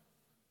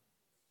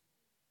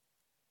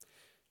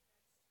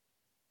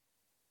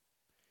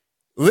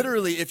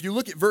 Literally, if you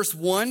look at verse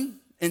 1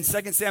 in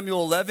 2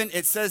 Samuel 11,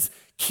 it says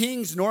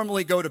kings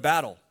normally go to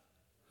battle.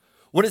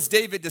 What does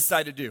David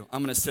decide to do?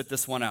 I'm going to sit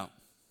this one out.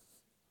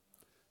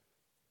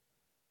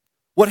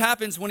 What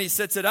happens when he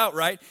sits it out,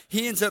 right?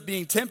 He ends up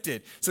being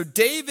tempted. So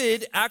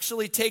David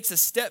actually takes a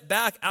step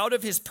back out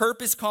of his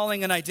purpose,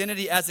 calling, and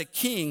identity as a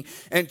king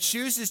and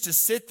chooses to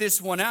sit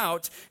this one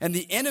out. And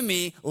the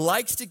enemy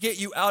likes to get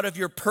you out of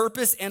your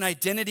purpose and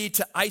identity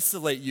to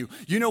isolate you.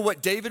 You know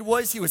what David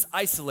was? He was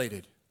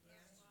isolated.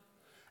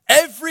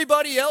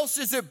 Everybody else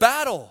is at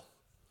battle.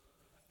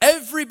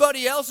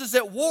 Everybody else is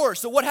at war.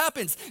 So what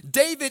happens?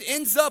 David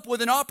ends up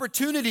with an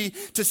opportunity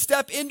to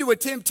step into a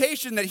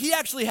temptation that he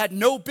actually had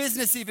no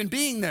business even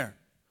being there.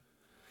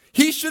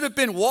 He should have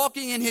been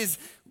walking in his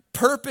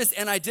purpose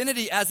and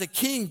identity as a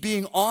king,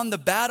 being on the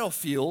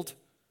battlefield.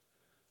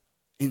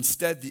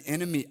 Instead, the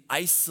enemy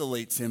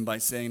isolates him by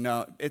saying,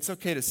 no, it's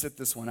okay to sit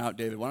this one out,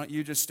 David. Why don't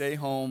you just stay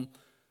home?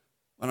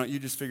 Why don't you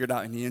just figure it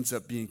out? And he ends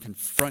up being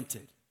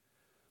confronted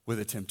with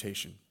a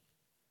temptation.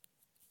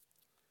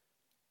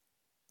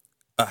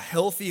 A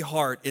healthy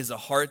heart is a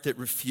heart that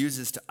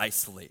refuses to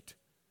isolate.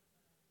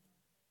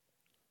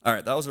 All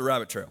right, that was a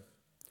rabbit trail.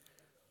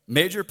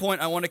 Major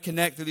point I want to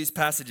connect through these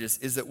passages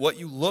is that what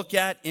you look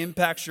at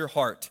impacts your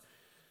heart.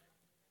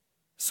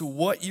 So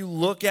what you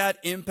look at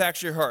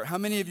impacts your heart. How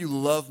many of you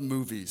love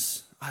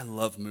movies? I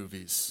love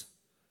movies.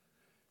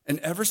 And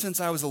ever since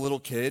I was a little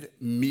kid,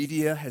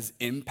 media has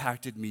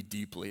impacted me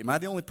deeply. Am I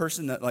the only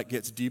person that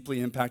gets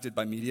deeply impacted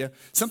by media?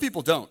 Some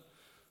people don't.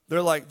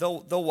 They're like,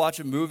 they'll watch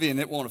a movie and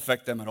it won't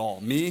affect them at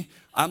all. Me,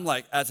 I'm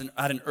like, at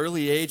an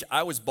early age,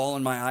 I was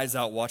bawling my eyes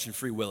out watching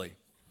Free Willy.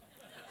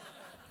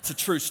 It's a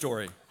true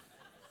story.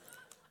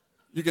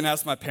 You can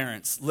ask my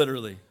parents,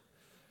 literally.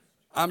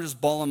 I'm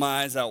just bawling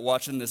my eyes out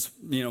watching this,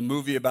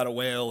 movie about a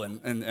whale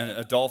and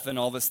a dolphin,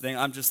 all this thing.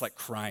 I'm just like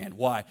crying.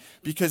 Why?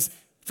 Because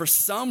for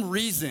some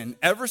reason,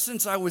 ever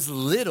since I was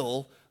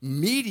little,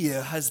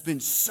 media has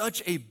been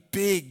such a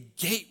big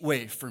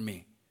gateway for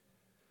me.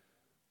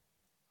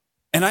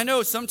 And I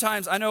know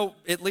sometimes,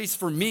 at least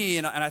for me,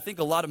 and I think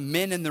a lot of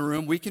men in the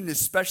room, we can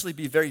especially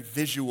be very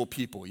visual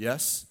people,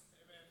 yes?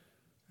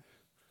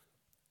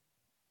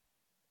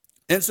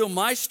 And so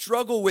my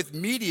struggle with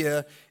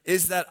media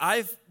is that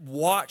I've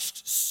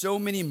watched so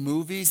many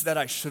movies that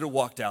I should have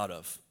walked out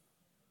of.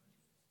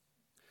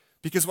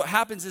 Because what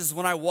happens is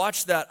when I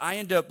watch that, I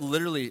end up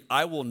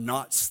I will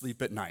not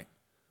sleep at night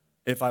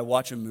if I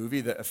watch a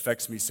movie that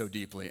affects me so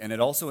deeply. And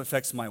it also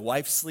affects my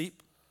wife's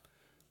sleep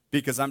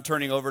because I'm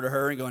turning over to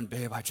her and going,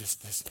 babe,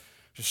 this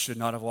should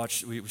not have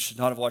watched, we should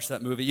not have watched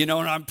that movie. And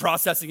I'm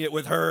processing it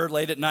with her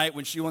late at night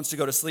when she wants to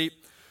go to sleep.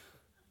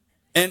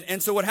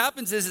 And so what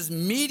happens is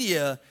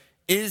media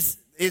is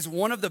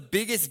one of the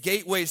biggest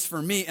gateways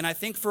for me, and I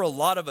think for a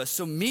lot of us.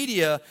 So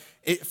media,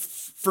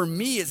 for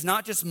me, is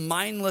not just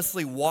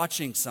mindlessly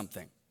watching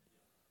something.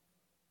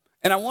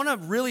 And I want to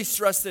really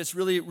stress this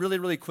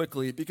really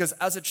quickly, because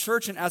as a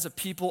church and as a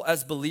people,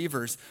 as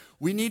believers,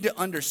 we need to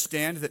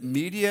understand that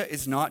media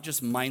is not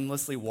just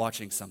mindlessly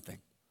watching something.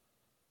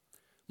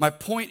 My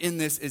point in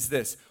this is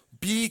this: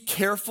 be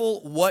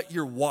careful what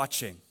you're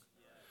watching.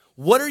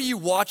 What are you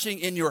watching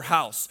in your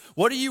house?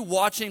 What are you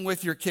watching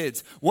with your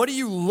kids? What are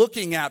you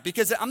looking at?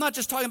 Because I'm not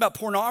just talking about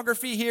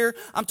pornography here.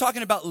 I'm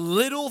talking about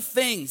little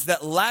things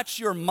that latch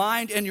your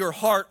mind and your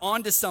heart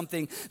onto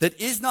something that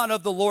is not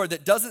of the Lord,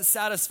 that doesn't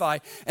satisfy.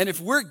 And if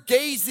we're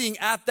gazing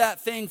at that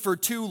thing for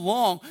too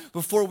long,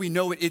 before we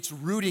know it, it's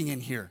rooting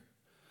in here.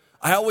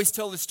 I always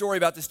tell the story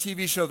about this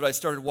TV show that I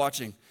started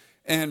watching.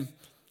 And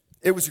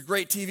it was a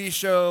great TV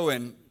show,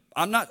 and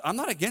I'm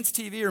not against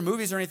TV or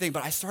movies or anything,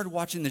 but I started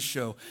watching this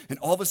show, and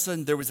all of a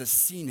sudden there was a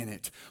scene in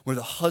it where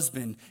the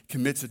husband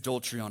commits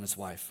adultery on his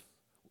wife,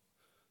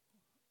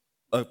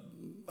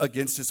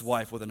 against his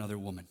wife with another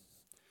woman.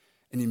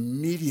 And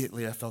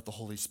immediately I felt the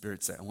Holy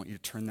Spirit say, I want you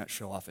to turn that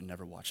show off and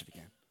never watch it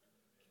again.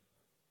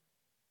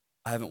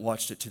 I haven't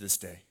watched it to this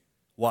day.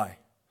 Why?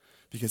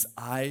 Because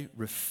I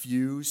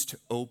refuse to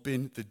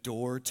open the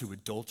door to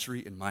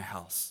adultery in my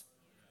house.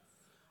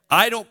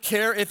 I don't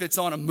care if it's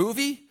on a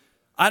movie.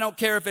 I don't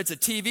care if it's a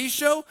TV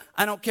show.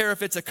 I don't care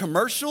if it's a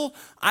commercial.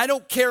 I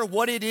don't care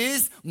what it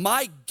is.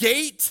 My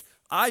gate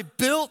I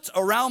built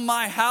around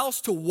my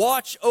house to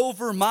watch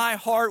over my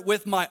heart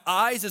with my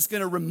eyes is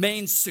going to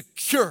remain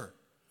secure.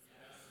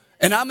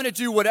 And I'm going to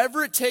do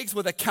whatever it takes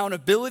with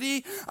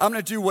accountability. I'm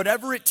going to do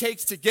whatever it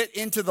takes to get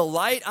into the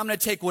light. I'm going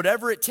to take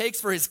whatever it takes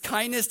for his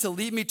kindness to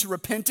lead me to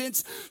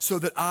repentance, so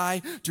that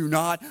I do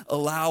not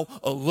allow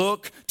a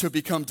look to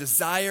become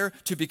desire,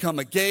 to become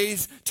a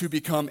gaze, to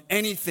become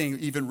anything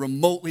even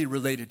remotely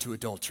related to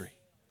adultery.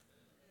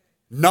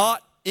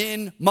 Not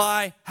in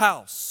my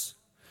house.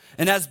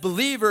 And as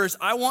believers,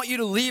 I want you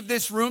to leave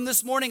this room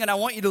this morning, and I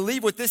want you to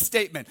leave with this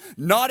statement: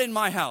 not in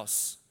my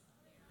house.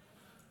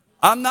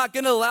 I'm not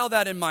going to allow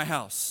that in my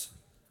house.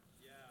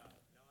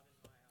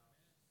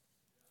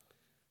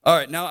 All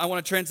right, now I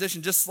want to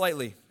transition just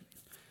slightly,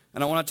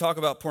 and I want to talk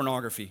about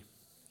pornography.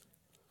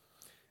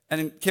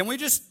 And can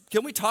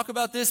we talk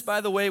about this, by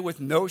the way,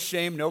 with no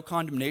shame, no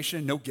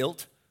condemnation, no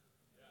guilt?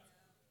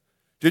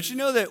 Did you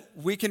know that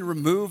we can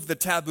remove the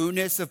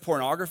tabooness of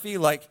pornography?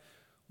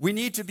 We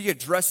need to be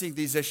addressing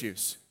these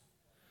issues.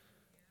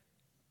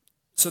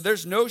 So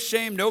there's no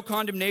shame, no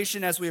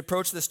condemnation as we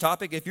approach this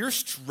topic. If you're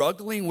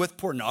struggling with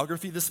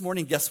pornography this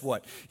morning, guess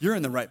what? You're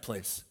in the right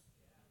place.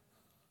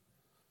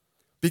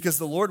 Because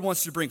the Lord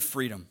wants to bring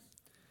freedom.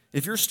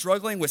 If you're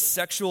struggling with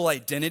sexual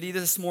identity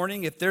this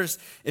morning,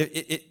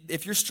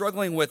 if you're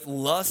struggling with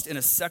lust in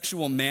a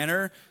sexual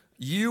manner,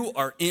 you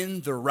are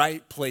in the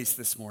right place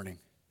this morning.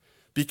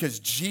 Because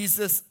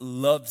Jesus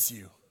loves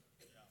you.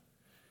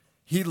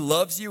 He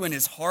loves you, and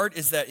his heart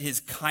is that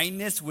his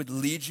kindness would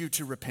lead you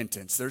to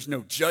repentance. There's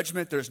no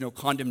judgment. There's no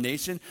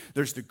condemnation.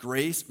 There's the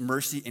grace,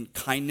 mercy, and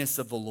kindness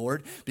of the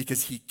Lord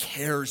because he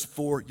cares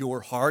for your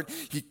heart.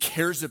 He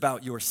cares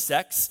about your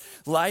sex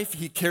life.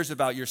 He cares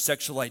about your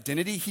sexual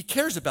identity. He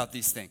cares about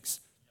these things.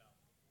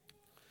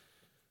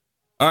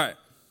 All right.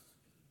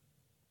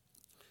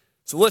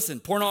 So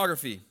listen,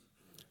 pornography.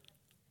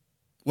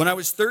 When I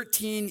was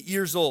 13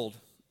 years old,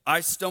 I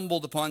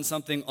stumbled upon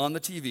something on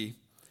the TV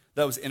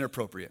that was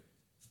inappropriate.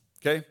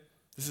 Okay?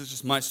 This is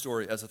just my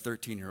story as a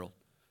 13-year-old.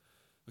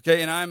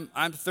 Okay, and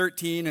I'm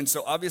 13, and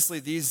so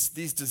obviously these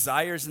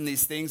desires and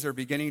these things are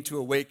beginning to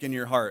awaken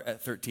your heart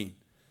at 13.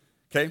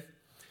 Okay?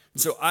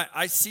 And so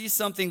I see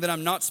something that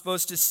I'm not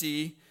supposed to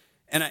see,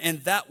 and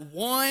that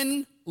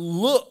one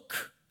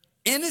look,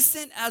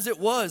 innocent as it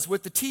was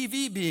with the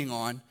TV being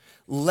on,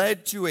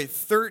 led to a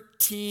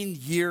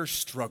 13-year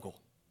struggle.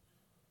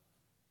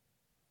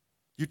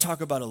 You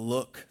talk about a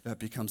look that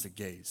becomes a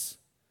gaze,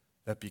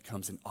 that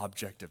becomes an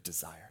object of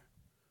desire.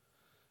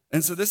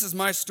 And so this is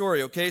my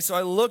story, okay? So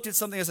I looked at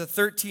something as a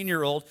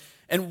 13-year-old,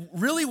 and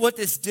really what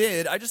this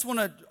did, I just want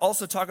to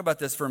also talk about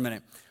this for a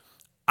minute.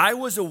 I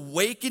was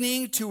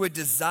awakening to a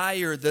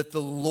desire that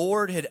the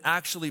Lord had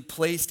actually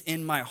placed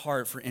in my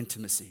heart for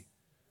intimacy.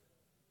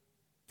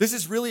 This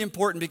is really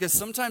important because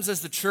sometimes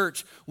as the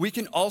church, we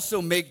can also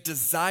make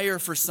desire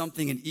for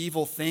something an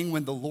evil thing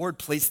when the Lord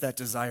placed that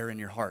desire in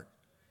your heart.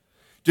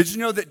 Did you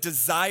know that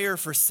desire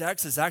for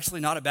sex is actually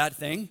not a bad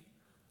thing?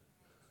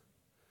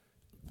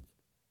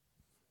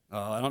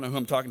 I don't know who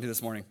I'm talking to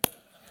this morning.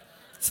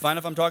 It's fine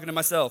if I'm talking to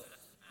myself.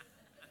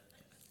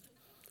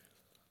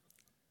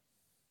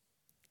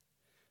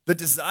 The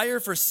desire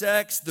for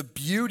sex, the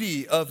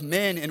beauty of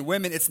men and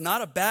women, it's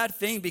not a bad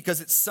thing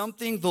because it's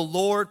something the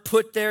Lord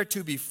put there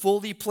to be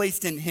fully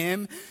placed in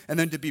him and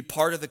then to be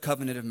part of the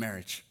covenant of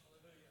marriage.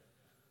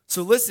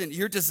 So listen,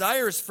 your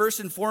desire is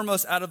first and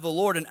foremost out of the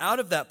Lord, and out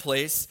of that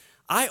place,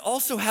 I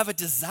also have a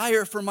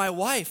desire for my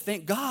wife,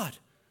 thank God.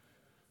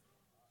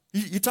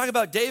 You talk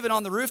about David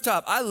on the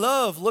rooftop. I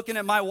love looking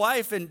at my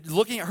wife and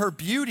looking at her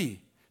beauty.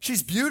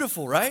 She's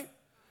beautiful, right?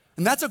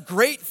 And that's a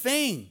great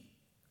thing.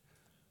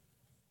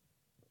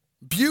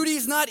 Beauty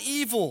is not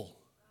evil.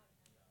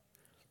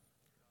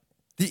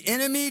 The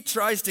enemy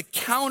tries to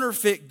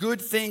counterfeit good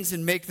things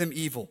and make them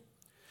evil.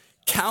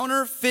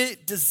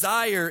 Counterfeit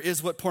desire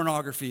is what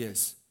pornography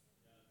is.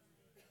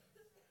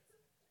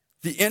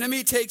 The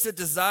enemy takes a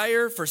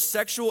desire for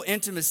sexual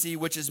intimacy,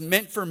 which is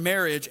meant for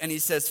marriage, and he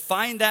says,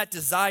 find that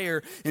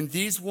desire in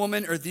these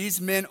women or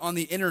these men on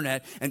the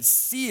internet and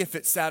see if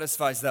it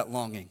satisfies that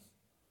longing.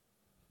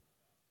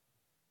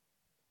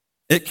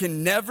 It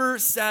can never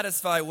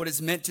satisfy what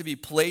is meant to be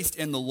placed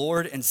in the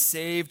Lord and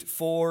saved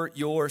for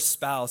your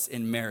spouse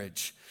in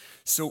marriage.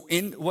 So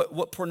in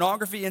what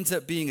pornography ends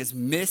up being is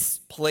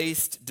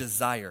misplaced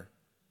desire.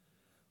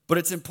 But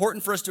it's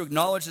important for us to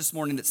acknowledge this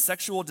morning that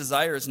sexual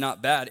desire is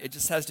not bad. It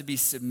just has to be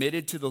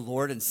submitted to the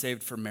Lord and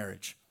saved for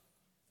marriage.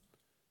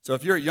 So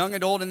if you're a young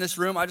adult in this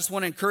room, I just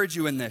want to encourage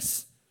you in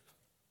this.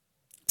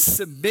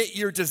 Submit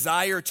your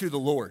desire to the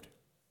Lord.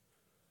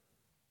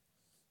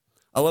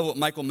 I love what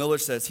Michael Miller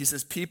says. He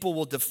says, people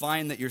will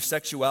define that your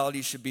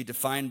sexuality should be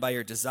defined by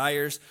your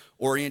desires,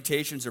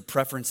 orientations, or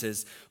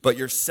preferences, but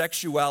your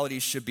sexuality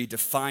should be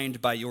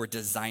defined by your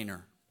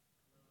designer.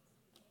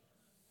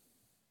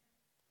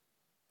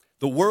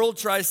 The world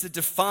tries to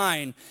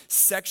define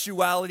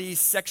sexuality,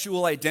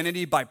 sexual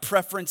identity by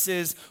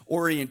preferences,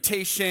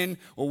 orientation.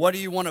 Well, what do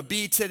you want to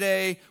be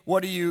today?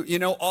 What do you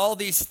all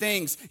these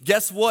things.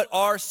 Guess what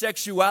our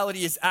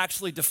sexuality is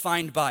actually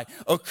defined by?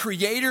 A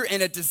creator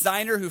and a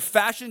designer who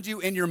fashioned you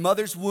in your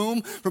mother's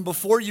womb from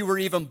before you were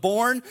even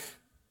born,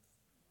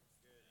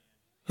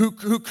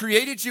 who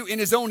created you in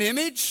his own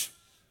image,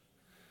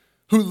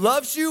 who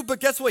loves you, but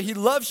guess what? He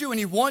loves you and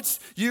he wants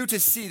you to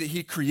see that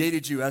he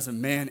created you as a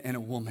man and a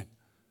woman.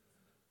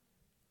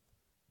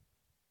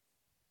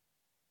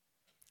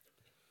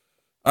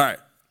 All right,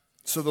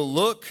 so the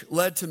look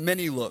led to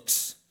many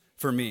looks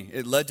for me.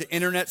 It led to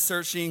internet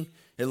searching.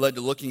 It led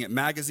to looking at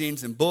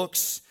magazines and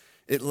books.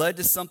 It led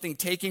to something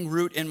taking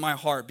root in my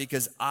heart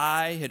because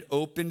I had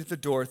opened the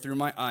door through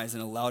my eyes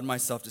and allowed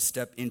myself to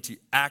step into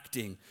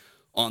acting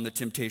on the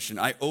temptation.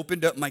 I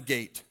opened up my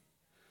gate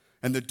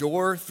and the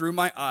door through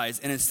my eyes,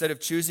 and instead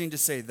of choosing to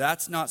say,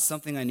 that's not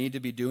something I need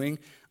to be doing,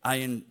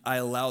 I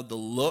allowed the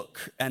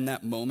look and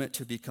that moment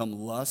to become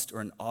lust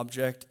or an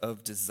object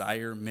of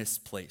desire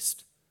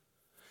misplaced.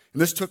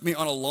 And this took me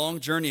on a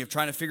long journey of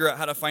trying to figure out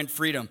how to find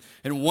freedom.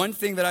 And one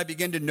thing that I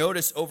began to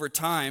notice over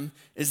time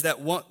is that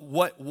what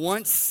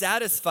once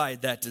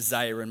satisfied that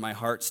desire in my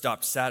heart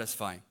stopped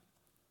satisfying.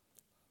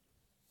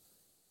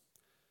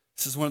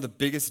 This is one of the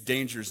biggest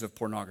dangers of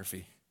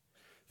pornography.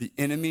 The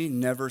enemy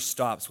never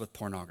stops with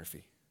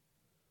pornography.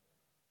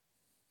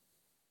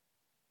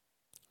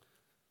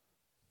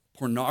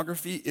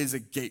 Pornography is a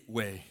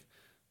gateway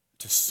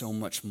to so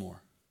much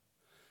more.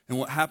 And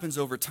what happens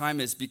over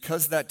time is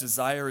because that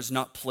desire is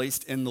not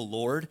placed in the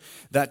Lord,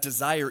 that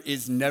desire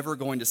is never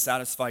going to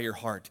satisfy your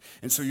heart.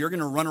 And so you're going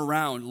to run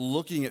around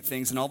looking at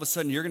things, and all of a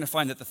sudden you're going to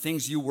find that the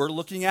things you were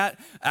looking at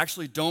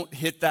actually don't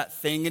hit that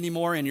thing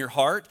anymore in your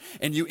heart,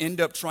 and you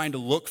end up trying to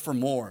look for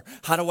more.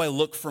 How do I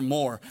look for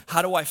more?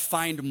 How do I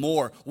find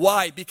more?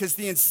 Why? Because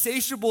the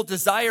insatiable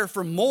desire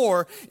for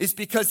more is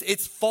because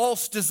it's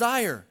false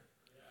desire.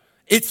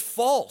 It's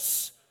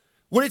false.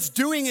 What it's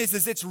doing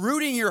is it's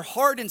rooting your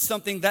heart in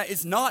something that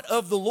is not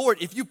of the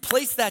Lord. If you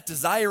place that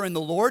desire in the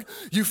Lord,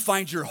 you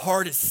find your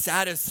heart is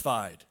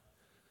satisfied.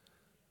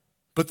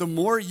 But the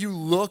more you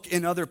look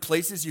in other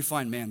places, you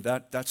find, man,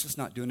 that's just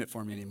not doing it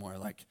for me anymore.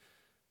 Like,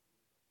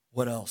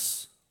 what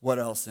else? What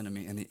else,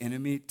 enemy? And the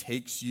enemy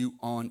takes you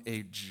on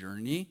a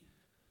journey.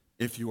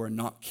 If you are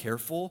not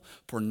careful,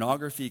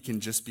 pornography can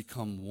just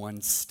become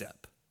one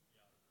step.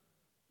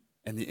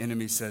 And the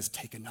enemy says,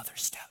 take another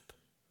step.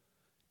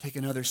 Take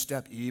another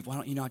step, Eve. Why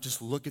don't you not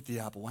just look at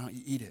the apple? Why don't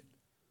you eat it?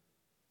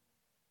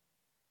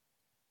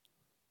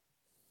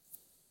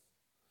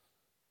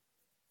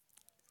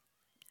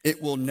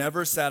 It will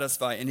never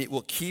satisfy, and it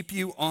will keep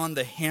you on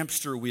the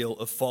hamster wheel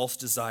of false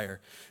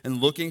desire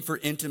and looking for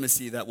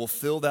intimacy that will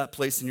fill that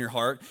place in your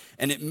heart.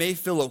 And it may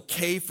feel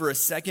okay for a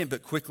second,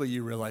 but quickly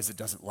you realize it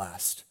doesn't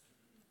last.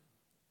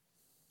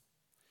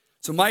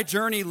 So my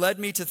journey led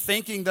me to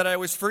thinking that I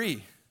was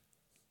free.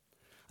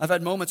 I've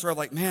had moments where I'm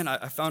like, man,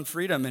 I found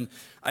freedom. And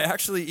I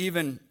actually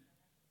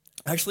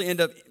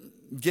end up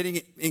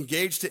getting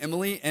engaged to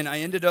Emily, and I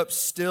ended up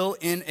still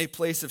in a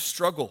place of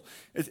struggle.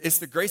 It's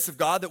the grace of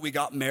God that we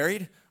got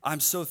married. I'm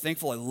so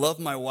thankful. I love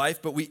my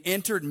wife, but we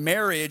entered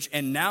marriage,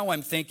 and now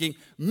I'm thinking,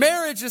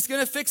 marriage is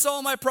going to fix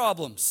all my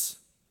problems.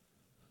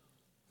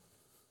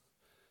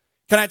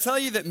 Can I tell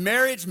you that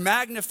marriage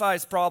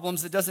magnifies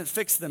problems? It doesn't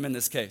fix them in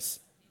this case.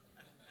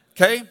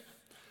 Okay?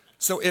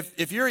 So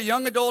if you're a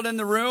young adult in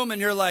the room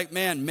and you're like,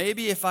 man,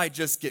 maybe if I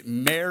just get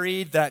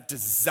married, that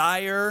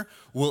desire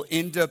will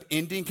end up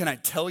ending. Can I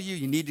tell you,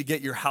 you need to get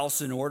your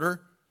house in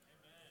order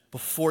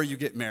before you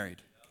get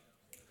married.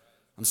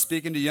 I'm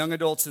speaking to young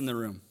adults in the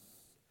room.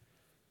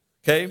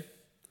 Okay?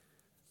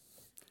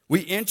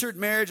 We entered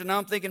marriage, and now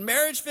I'm thinking,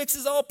 marriage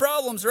fixes all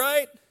problems,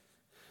 right?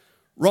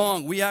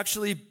 Wrong. We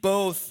actually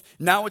both,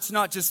 now it's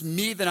not just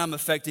me that I'm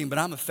affecting, but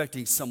I'm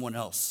affecting someone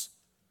else.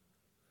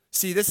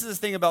 See, this is the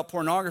thing about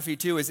pornography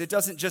too, is it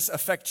doesn't just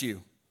affect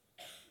you.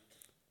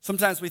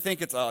 Sometimes we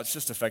think it's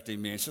just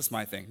affecting me. It's just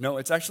my thing. No,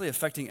 it's actually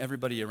affecting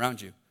everybody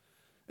around you.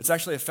 It's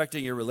actually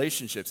affecting your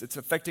relationships. It's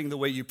affecting the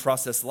way you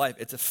process life.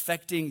 It's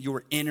affecting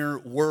your inner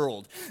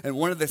world. And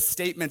one of the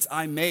statements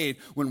I made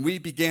when we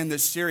began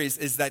this series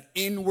is that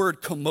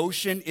inward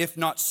commotion, if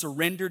not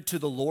surrendered to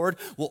the Lord,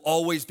 will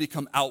always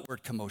become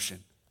outward commotion.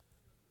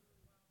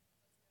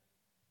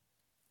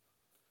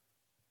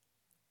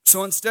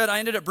 So instead, I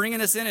ended up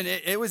bringing us in, and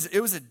it was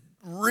a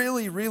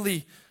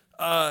really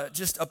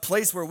just a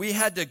place where we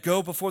had to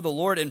go before the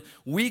Lord, and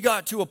we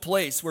got to a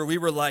place where we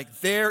were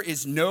like, there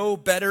is no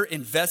better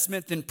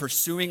investment than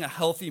pursuing a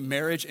healthy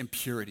marriage and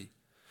purity.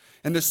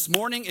 And this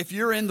morning, if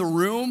you're in the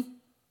room,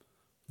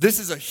 this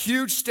is a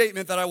huge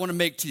statement that I want to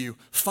make to you.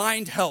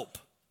 Find help.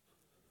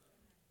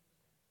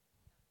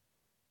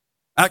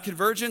 At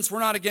Convergence, we're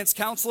not against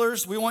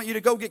counselors. We want you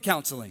to go get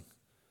counseling.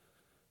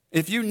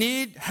 If you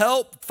need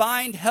help,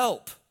 find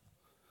help.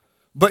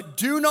 But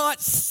do not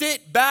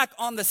sit back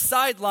on the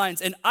sidelines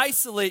and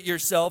isolate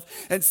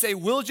yourself and say,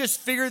 we'll just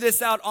figure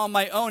this out on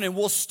my own and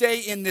we'll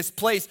stay in this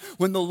place.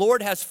 When the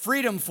Lord has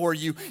freedom for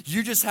you,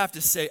 you just have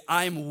to say,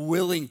 I'm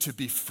willing to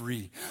be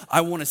free.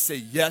 I want to say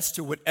yes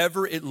to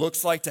whatever it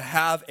looks like to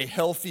have a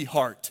healthy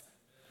heart.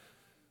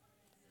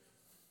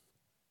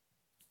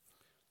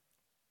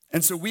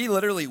 And so we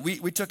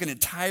took an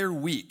entire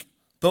week.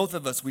 Both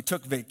of us, we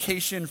took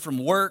vacation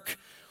from work.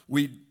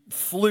 We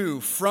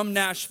flew from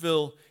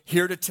Nashville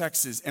here to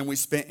Texas, and we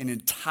spent an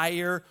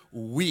entire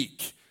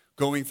week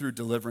going through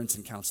deliverance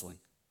and counseling.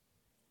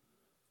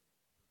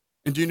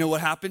 And do you know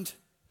what happened?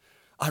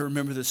 I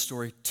remember this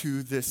story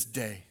to this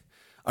day.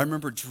 I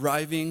remember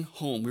driving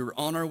home. We were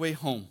on our way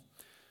home,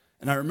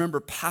 and I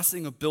remember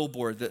passing a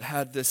billboard that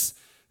had this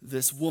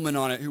woman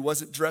on it who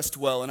wasn't dressed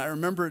well. And I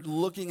remember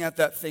looking at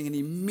that thing, and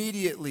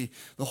immediately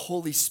the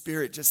Holy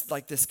Spirit, just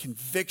like this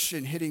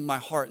conviction hitting my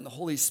heart, and the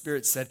Holy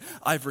Spirit said,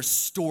 I've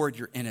restored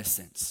your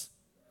innocence.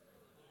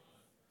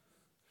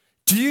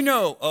 Do you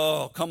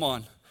know,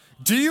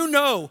 do you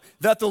know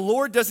that the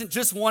Lord doesn't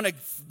just want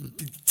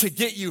to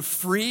get you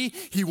free,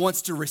 He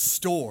wants to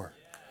restore?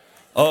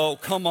 Oh,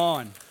 come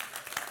on.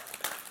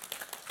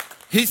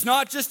 He's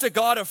not just a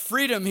God of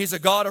freedom, He's a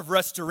God of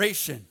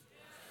restoration.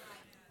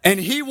 And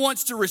He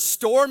wants to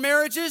restore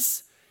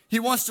marriages. He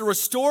wants to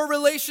restore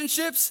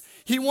relationships.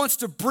 He wants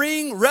to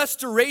bring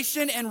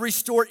restoration and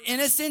restore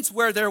innocence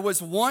where there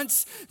was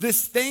once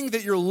this thing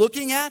that you're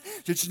looking at.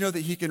 Did you know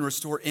that He can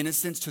restore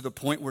innocence to the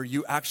point where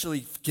you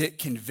actually get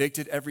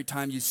convicted every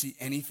time you see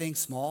anything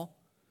small?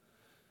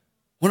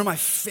 One of my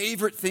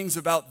favorite things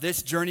about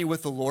this journey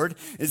with the Lord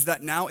is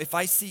that now if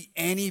I see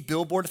any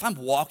billboard, if I'm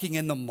walking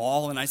in the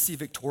mall and I see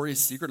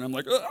Victoria's Secret and I'm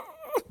like, ugh,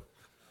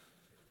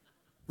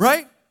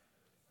 Right?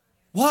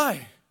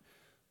 Why?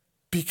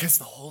 Because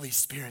the Holy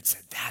Spirit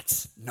said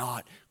that's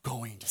not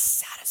going to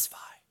satisfy.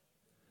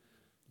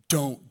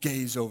 Don't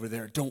gaze over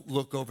there. Don't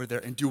look over there.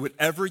 And do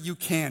whatever you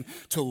can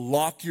to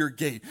lock your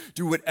gate.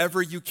 Do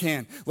whatever you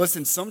can.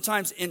 Listen,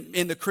 sometimes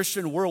in the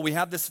Christian world, we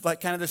have this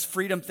like kind of this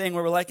freedom thing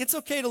where we're like, it's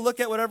okay to look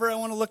at whatever I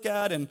want to look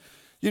at. And,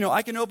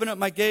 I can open up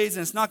my gaze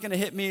and it's not going to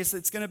hit me. So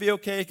it's going to be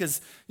okay because,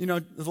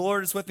 the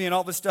Lord is with me and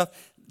all this stuff.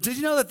 Did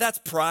you know that that's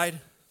pride?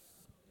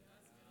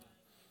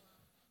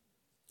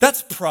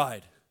 That's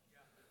pride.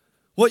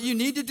 What you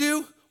need to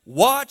do,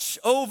 watch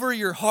over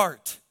your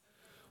heart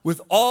with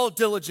all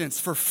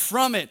diligence, for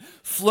from it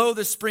flow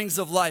the springs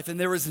of life. And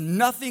there is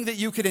nothing that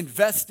you could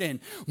invest in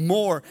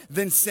more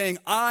than saying,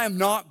 I'm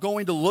not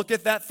going to look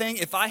at that thing.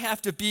 If I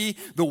have to be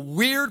the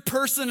weird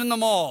person in the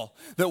mall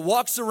that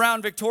walks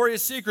around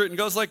Victoria's Secret and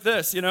goes like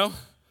this, I'm going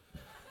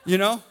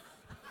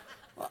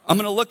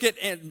to look at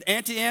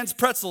Auntie Anne's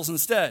pretzels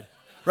instead,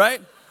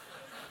 right?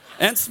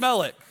 And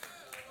smell it.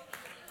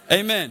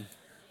 Amen.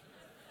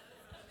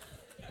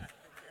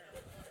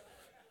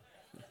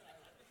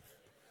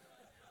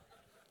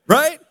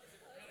 Right?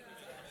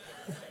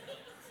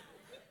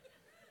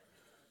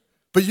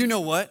 But you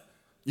know what?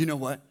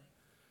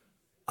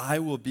 I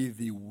will be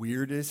the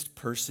weirdest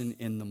person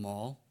in the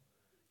mall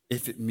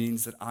if it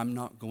means that I'm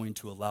not going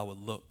to allow a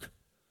look.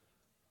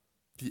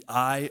 The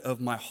eye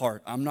of my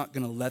heart. I'm not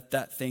going to let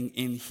that thing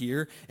in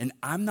here, and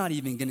I'm not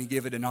even going to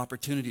give it an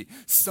opportunity.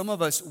 Some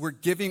of us, we're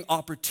giving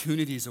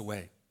opportunities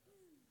away.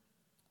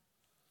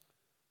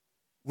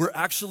 We're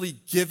actually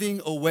giving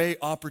away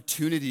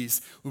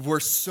opportunities. We're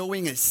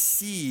sowing a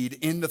seed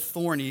in the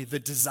thorny, the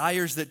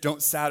desires that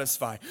don't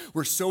satisfy.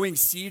 We're sowing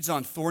seeds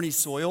on thorny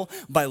soil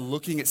by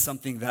looking at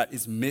something that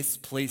is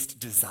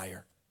misplaced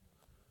desire.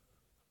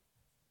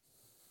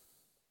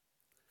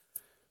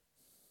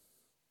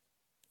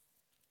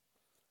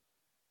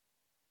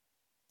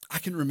 I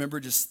can remember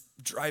just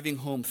driving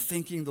home,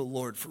 thanking the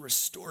Lord for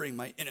restoring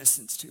my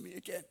innocence to me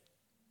again.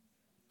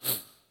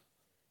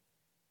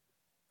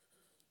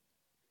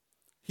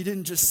 He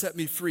didn't just set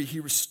me free, he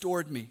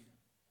restored me.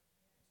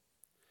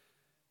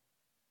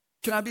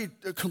 Can I be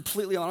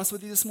completely honest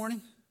with you this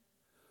morning?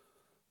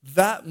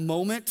 That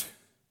moment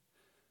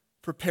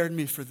prepared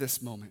me for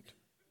this moment.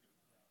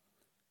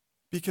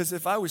 Because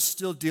if I was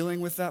still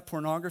dealing with that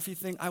pornography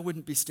thing, I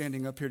wouldn't be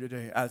standing up here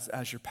today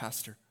as your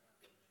pastor.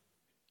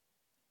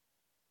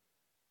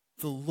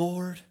 The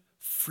Lord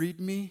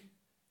freed me,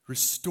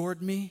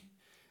 restored me,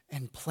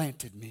 and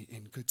planted me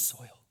in good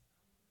soil.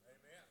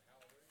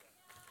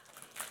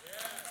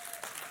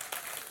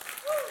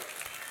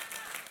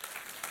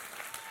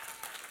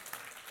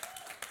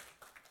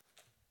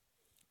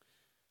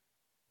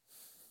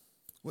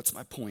 What's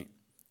my point?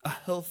 A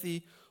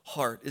healthy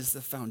heart is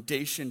the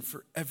foundation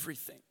for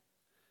everything.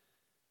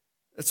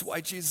 That's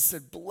why Jesus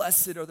said,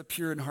 blessed are the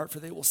pure in heart,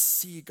 for they will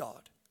see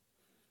God.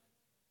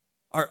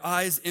 Our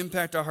eyes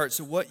impact our heart,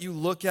 so what you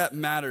look at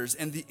matters.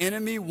 And the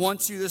enemy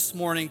wants you this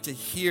morning to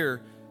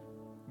hear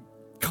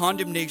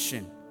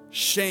condemnation,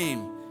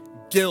 shame,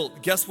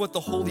 guilt. Guess what the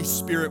Holy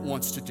Spirit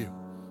wants to do?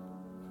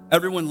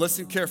 Everyone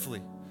listen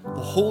carefully.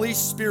 The Holy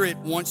Spirit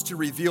wants to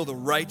reveal the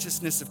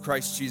righteousness of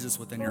Christ Jesus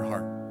within your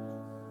heart.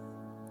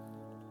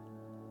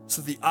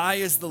 So the eye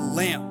is the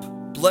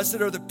lamp. Blessed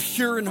are the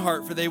pure in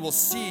heart, for they will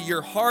see.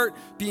 Your heart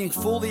being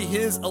fully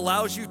his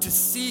allows you to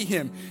see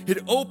him. It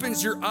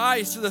opens your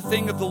eyes to the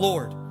thing of the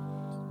Lord.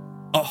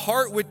 A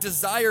heart with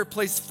desire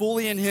placed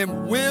fully in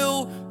him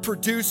will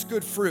produce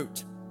good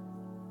fruit.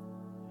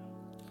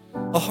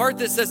 A heart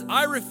that says,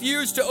 I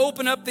refuse to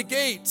open up the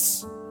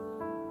gates.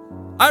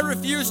 I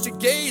refuse to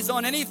gaze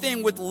on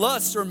anything with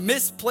lust or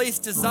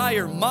misplaced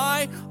desire.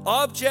 My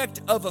object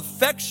of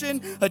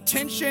affection,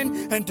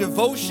 attention, and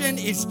devotion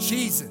is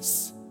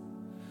Jesus.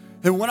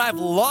 And when I've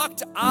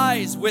locked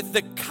eyes with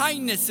the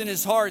kindness in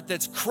his heart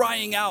that's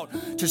crying out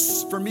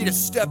for me to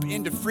step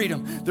into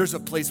freedom, there's a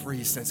place where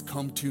he says,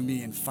 come to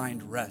me and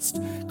find rest.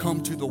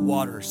 Come to the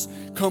waters.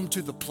 Come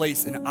to the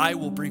place and I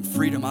will bring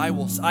freedom. I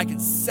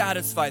can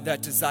satisfy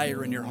that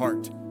desire in your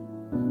heart.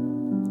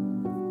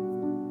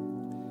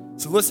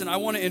 So listen, I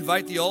want to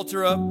invite the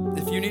altar up.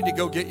 If you need to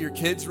go get your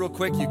kids real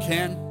quick, you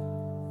can.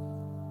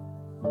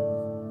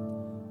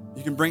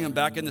 You can bring them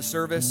back in the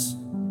service.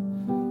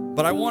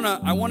 But I want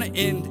to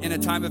end in a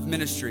time of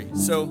ministry.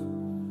 So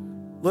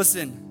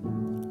listen.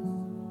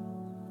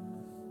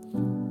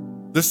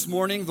 This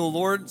morning, the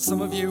Lord,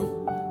 some of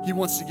you, he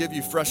wants to give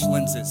you fresh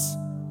lenses.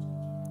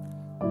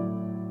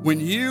 When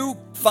you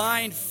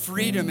find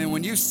freedom and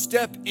when you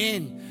step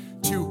in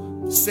to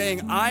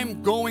saying,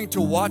 I'm going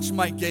to watch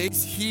my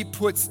gaze, he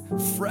puts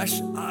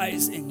fresh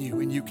eyes in you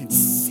and you can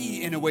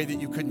see in a way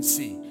that you couldn't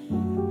see.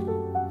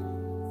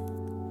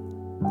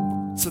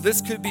 So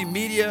this could be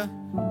media,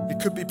 it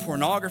could be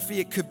pornography,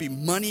 it could be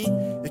money,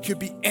 it could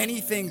be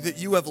anything that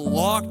you have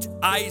locked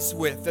eyes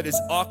with that is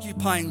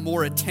occupying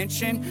more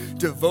attention,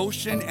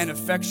 devotion, and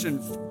affection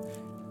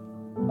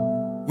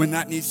when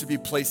that needs to be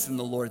placed in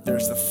the Lord.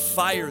 There's a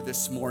fire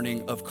this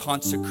morning of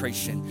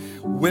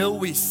consecration. Will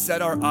we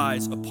set our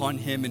eyes upon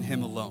him and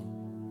him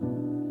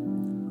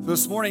alone? So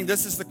this morning,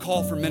 this is the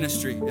call for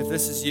ministry, if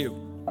this is you.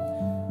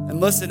 And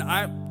listen,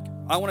 I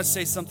want to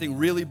say something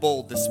really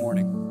bold this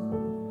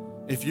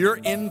morning. If you're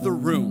in the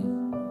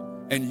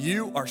room and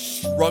you are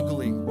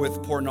struggling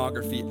with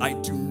pornography, I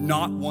do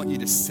not want you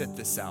to sit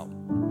this out.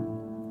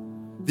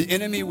 The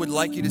enemy would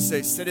like you to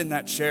say, sit in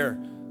that chair.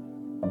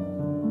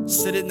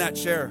 Sit in that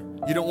chair.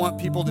 You don't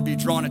want people to be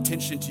drawing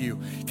attention to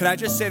you. Can I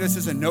just say this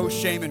is a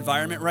no-shame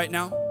environment right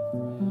now?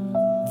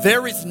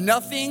 There is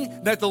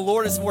nothing that the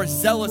Lord is more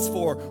zealous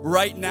for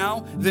right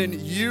now than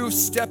you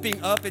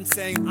stepping up and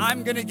saying,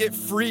 I'm going to get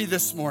free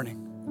this morning.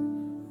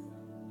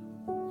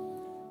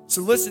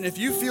 So listen, if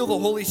you feel the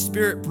Holy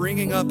Spirit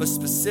bringing up a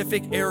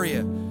specific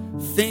area,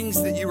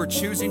 things that you are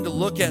choosing to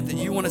look at that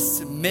you want to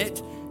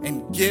submit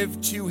and give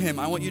to Him,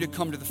 I want you to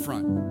come to the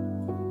front.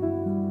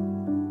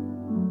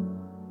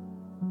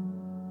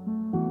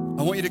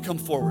 I want you to come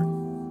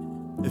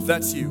forward, if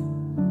that's you.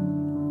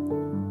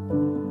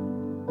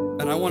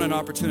 And I want an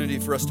opportunity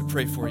for us to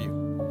pray for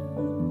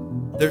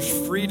you. There's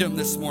freedom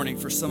this morning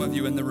for some of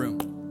you in the room.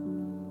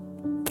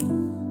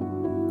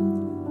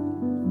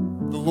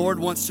 The Lord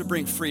wants to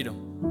bring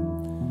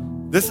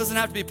freedom. This doesn't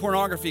have to be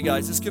pornography,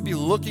 guys. This could be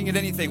looking at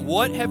anything.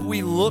 What have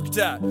we looked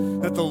at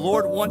that the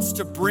Lord wants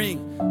to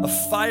bring a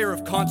fire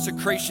of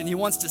consecration? He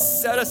wants to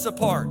set us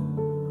apart.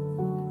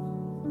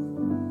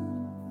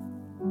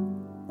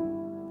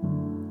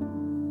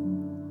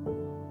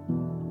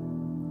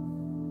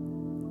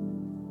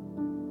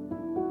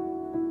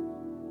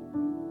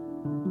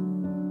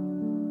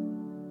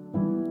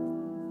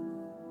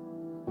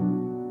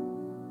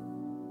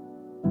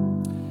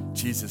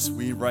 Jesus,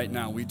 we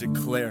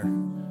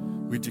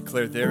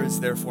declare there is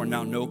therefore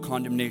now no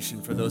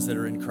condemnation for those that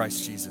are in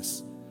Christ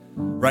Jesus.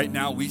 Right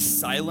now, we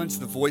silence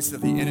the voice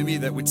of the enemy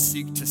that would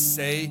seek to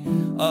say,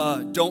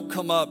 don't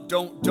come up,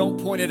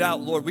 don't point it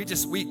out, Lord. We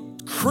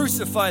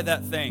crucify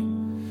that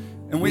thing.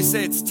 And we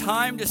say it's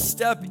time to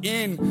step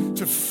in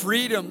to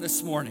freedom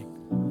this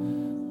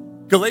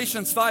morning.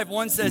 Galatians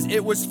 5:1 says,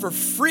 it was for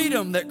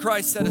freedom that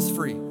Christ set us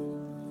free.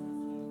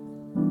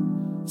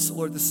 So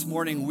Lord, this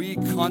morning we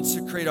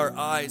consecrate our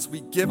eyes.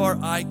 We give our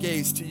eye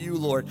gaze to you,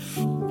 Lord.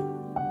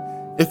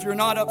 If you're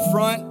not up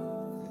front,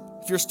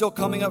 if you're still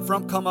coming up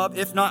front, come up.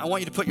 If not, I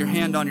want you to put your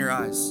hand on your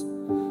eyes.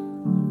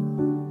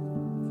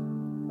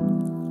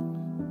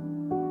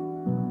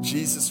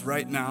 Jesus,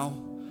 right now,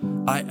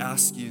 I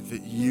ask you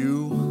that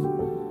you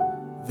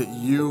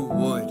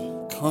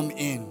would come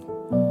in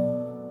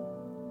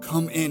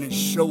and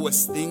show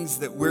us things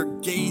that we're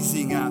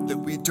gazing at that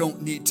we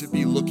don't need to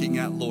be looking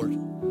at, Lord.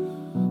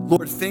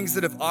 Lord, things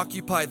that have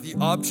occupied the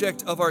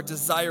object of our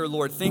desire,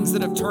 Lord, things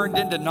that have turned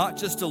into not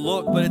just a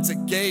look, but it's a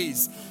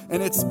gaze,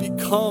 and it's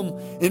become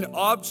an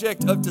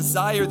object of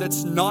desire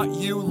that's not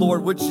you,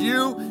 Lord. Would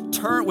you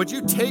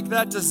take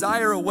that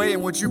desire away,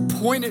 and would you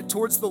point it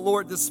towards the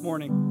Lord this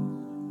morning?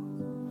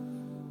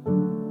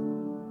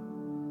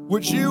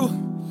 Would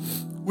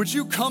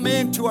you come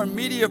into our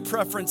media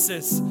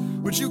preferences?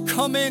 Would you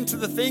come into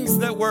the things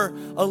that we're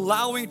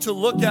allowing to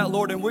look at,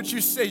 Lord? And would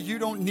you say you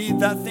don't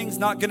need, that thing's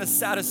not going to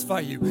satisfy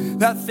you.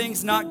 That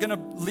thing's not going to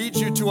lead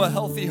you to a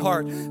healthy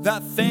heart.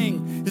 That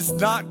thing is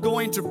not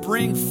going to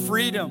bring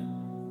freedom.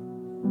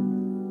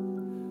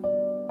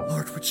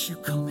 Lord, would you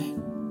come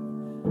in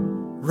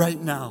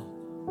right now,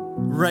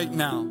 right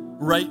now,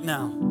 right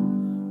now,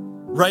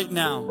 right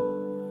now.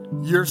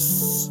 You're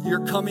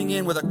coming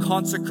in with a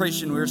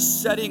consecration. We're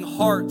setting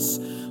hearts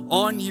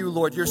on you,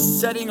 Lord. You're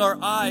setting our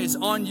eyes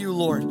on you,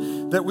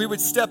 Lord, that we would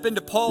step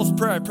into Paul's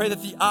prayer. I pray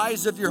that the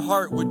eyes of your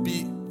heart would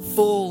be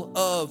full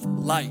of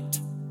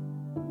light,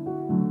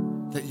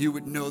 that you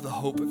would know the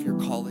hope of your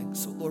calling.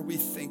 So, Lord, we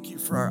thank you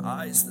for our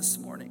eyes this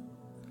morning.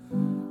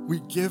 We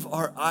give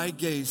our eye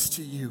gaze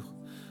to you.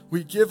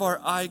 We give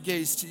our eye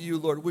gaze to you,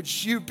 Lord.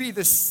 Would you be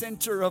the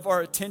center of our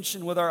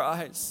attention with our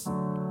eyes?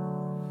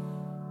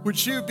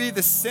 Would you be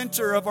the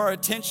center of our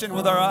attention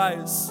with our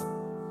eyes?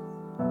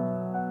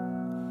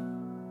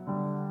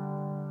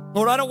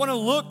 Lord, I don't want to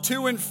look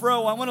to and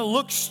fro. I want to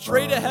look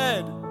straight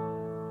ahead.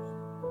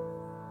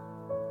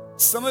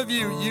 Some of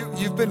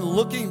you've been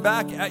looking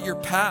back at your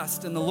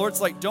past, and the Lord's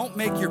like, don't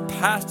make your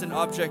past an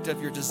object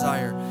of your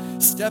desire.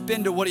 Step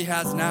into what He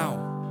has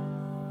now.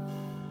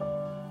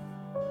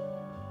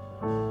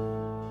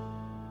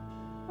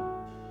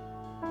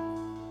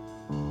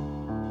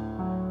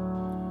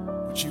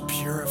 Would you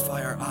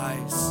purify our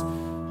eyes?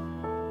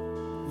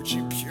 Would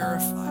you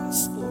purify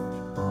us,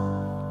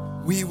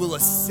 Lord? We will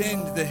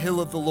ascend the hill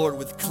of the Lord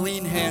with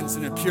clean hands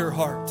and a pure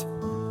heart.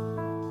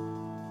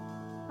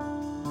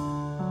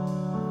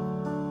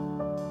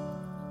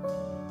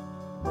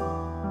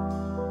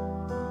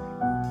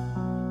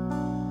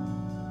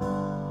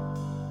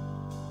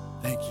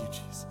 Thank you,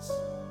 Jesus.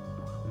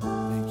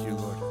 Thank you,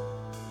 Lord.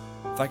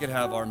 If I could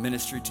have our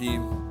ministry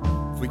team,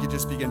 if we could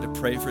just begin to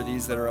pray for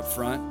these that are up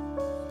front.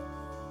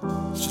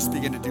 Let's just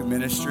begin to do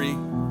ministry,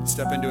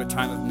 step into a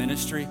time of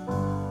ministry.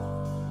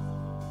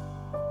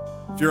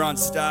 If you're on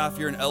staff,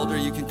 you're an elder,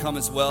 you can come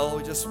as well.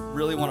 We just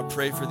really want to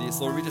pray for these.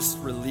 Lord, we just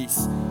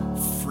release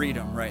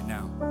freedom right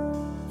now.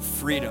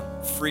 Freedom,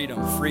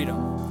 freedom,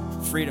 freedom.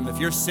 freedom. If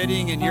you're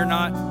sitting and you're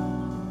not,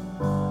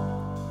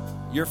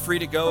 you're free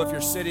to go if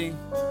you're sitting.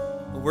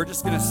 But we're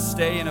just going to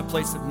stay in a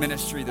place of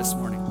ministry this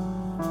morning.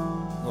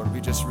 Lord,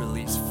 we just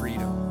release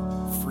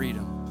freedom,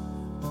 freedom.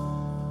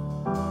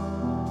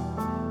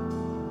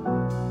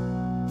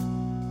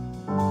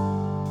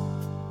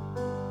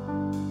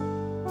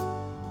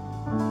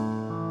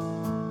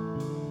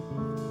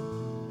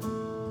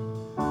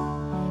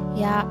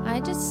 Yeah, I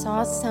just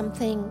saw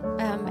something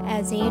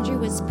as Andrew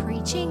was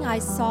preaching. I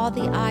saw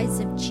the eyes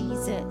of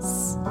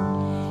Jesus.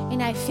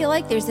 And I feel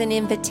like there's an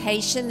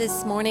invitation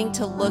this morning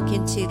to look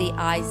into the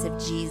eyes of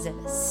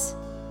Jesus.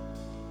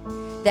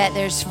 That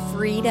there's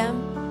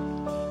freedom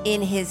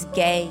in his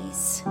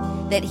gaze.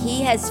 That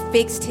he has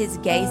fixed his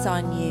gaze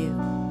on you.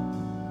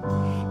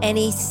 And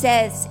it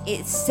says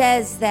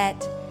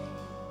that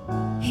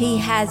he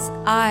has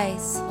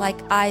eyes like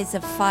eyes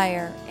of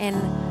fire. And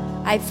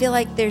I feel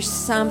like there's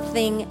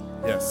something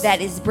that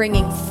is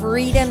bringing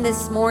freedom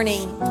this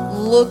morning.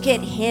 Look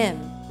at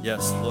him.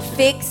 Yes, look at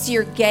Fix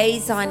your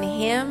gaze on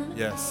him.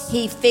 Yes.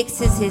 He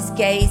fixes his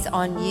gaze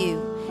on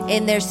you.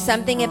 And there's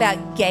something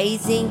about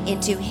gazing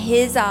into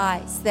his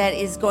eyes that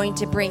is going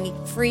to bring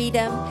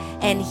freedom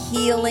and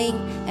healing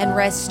and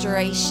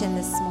restoration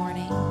this morning.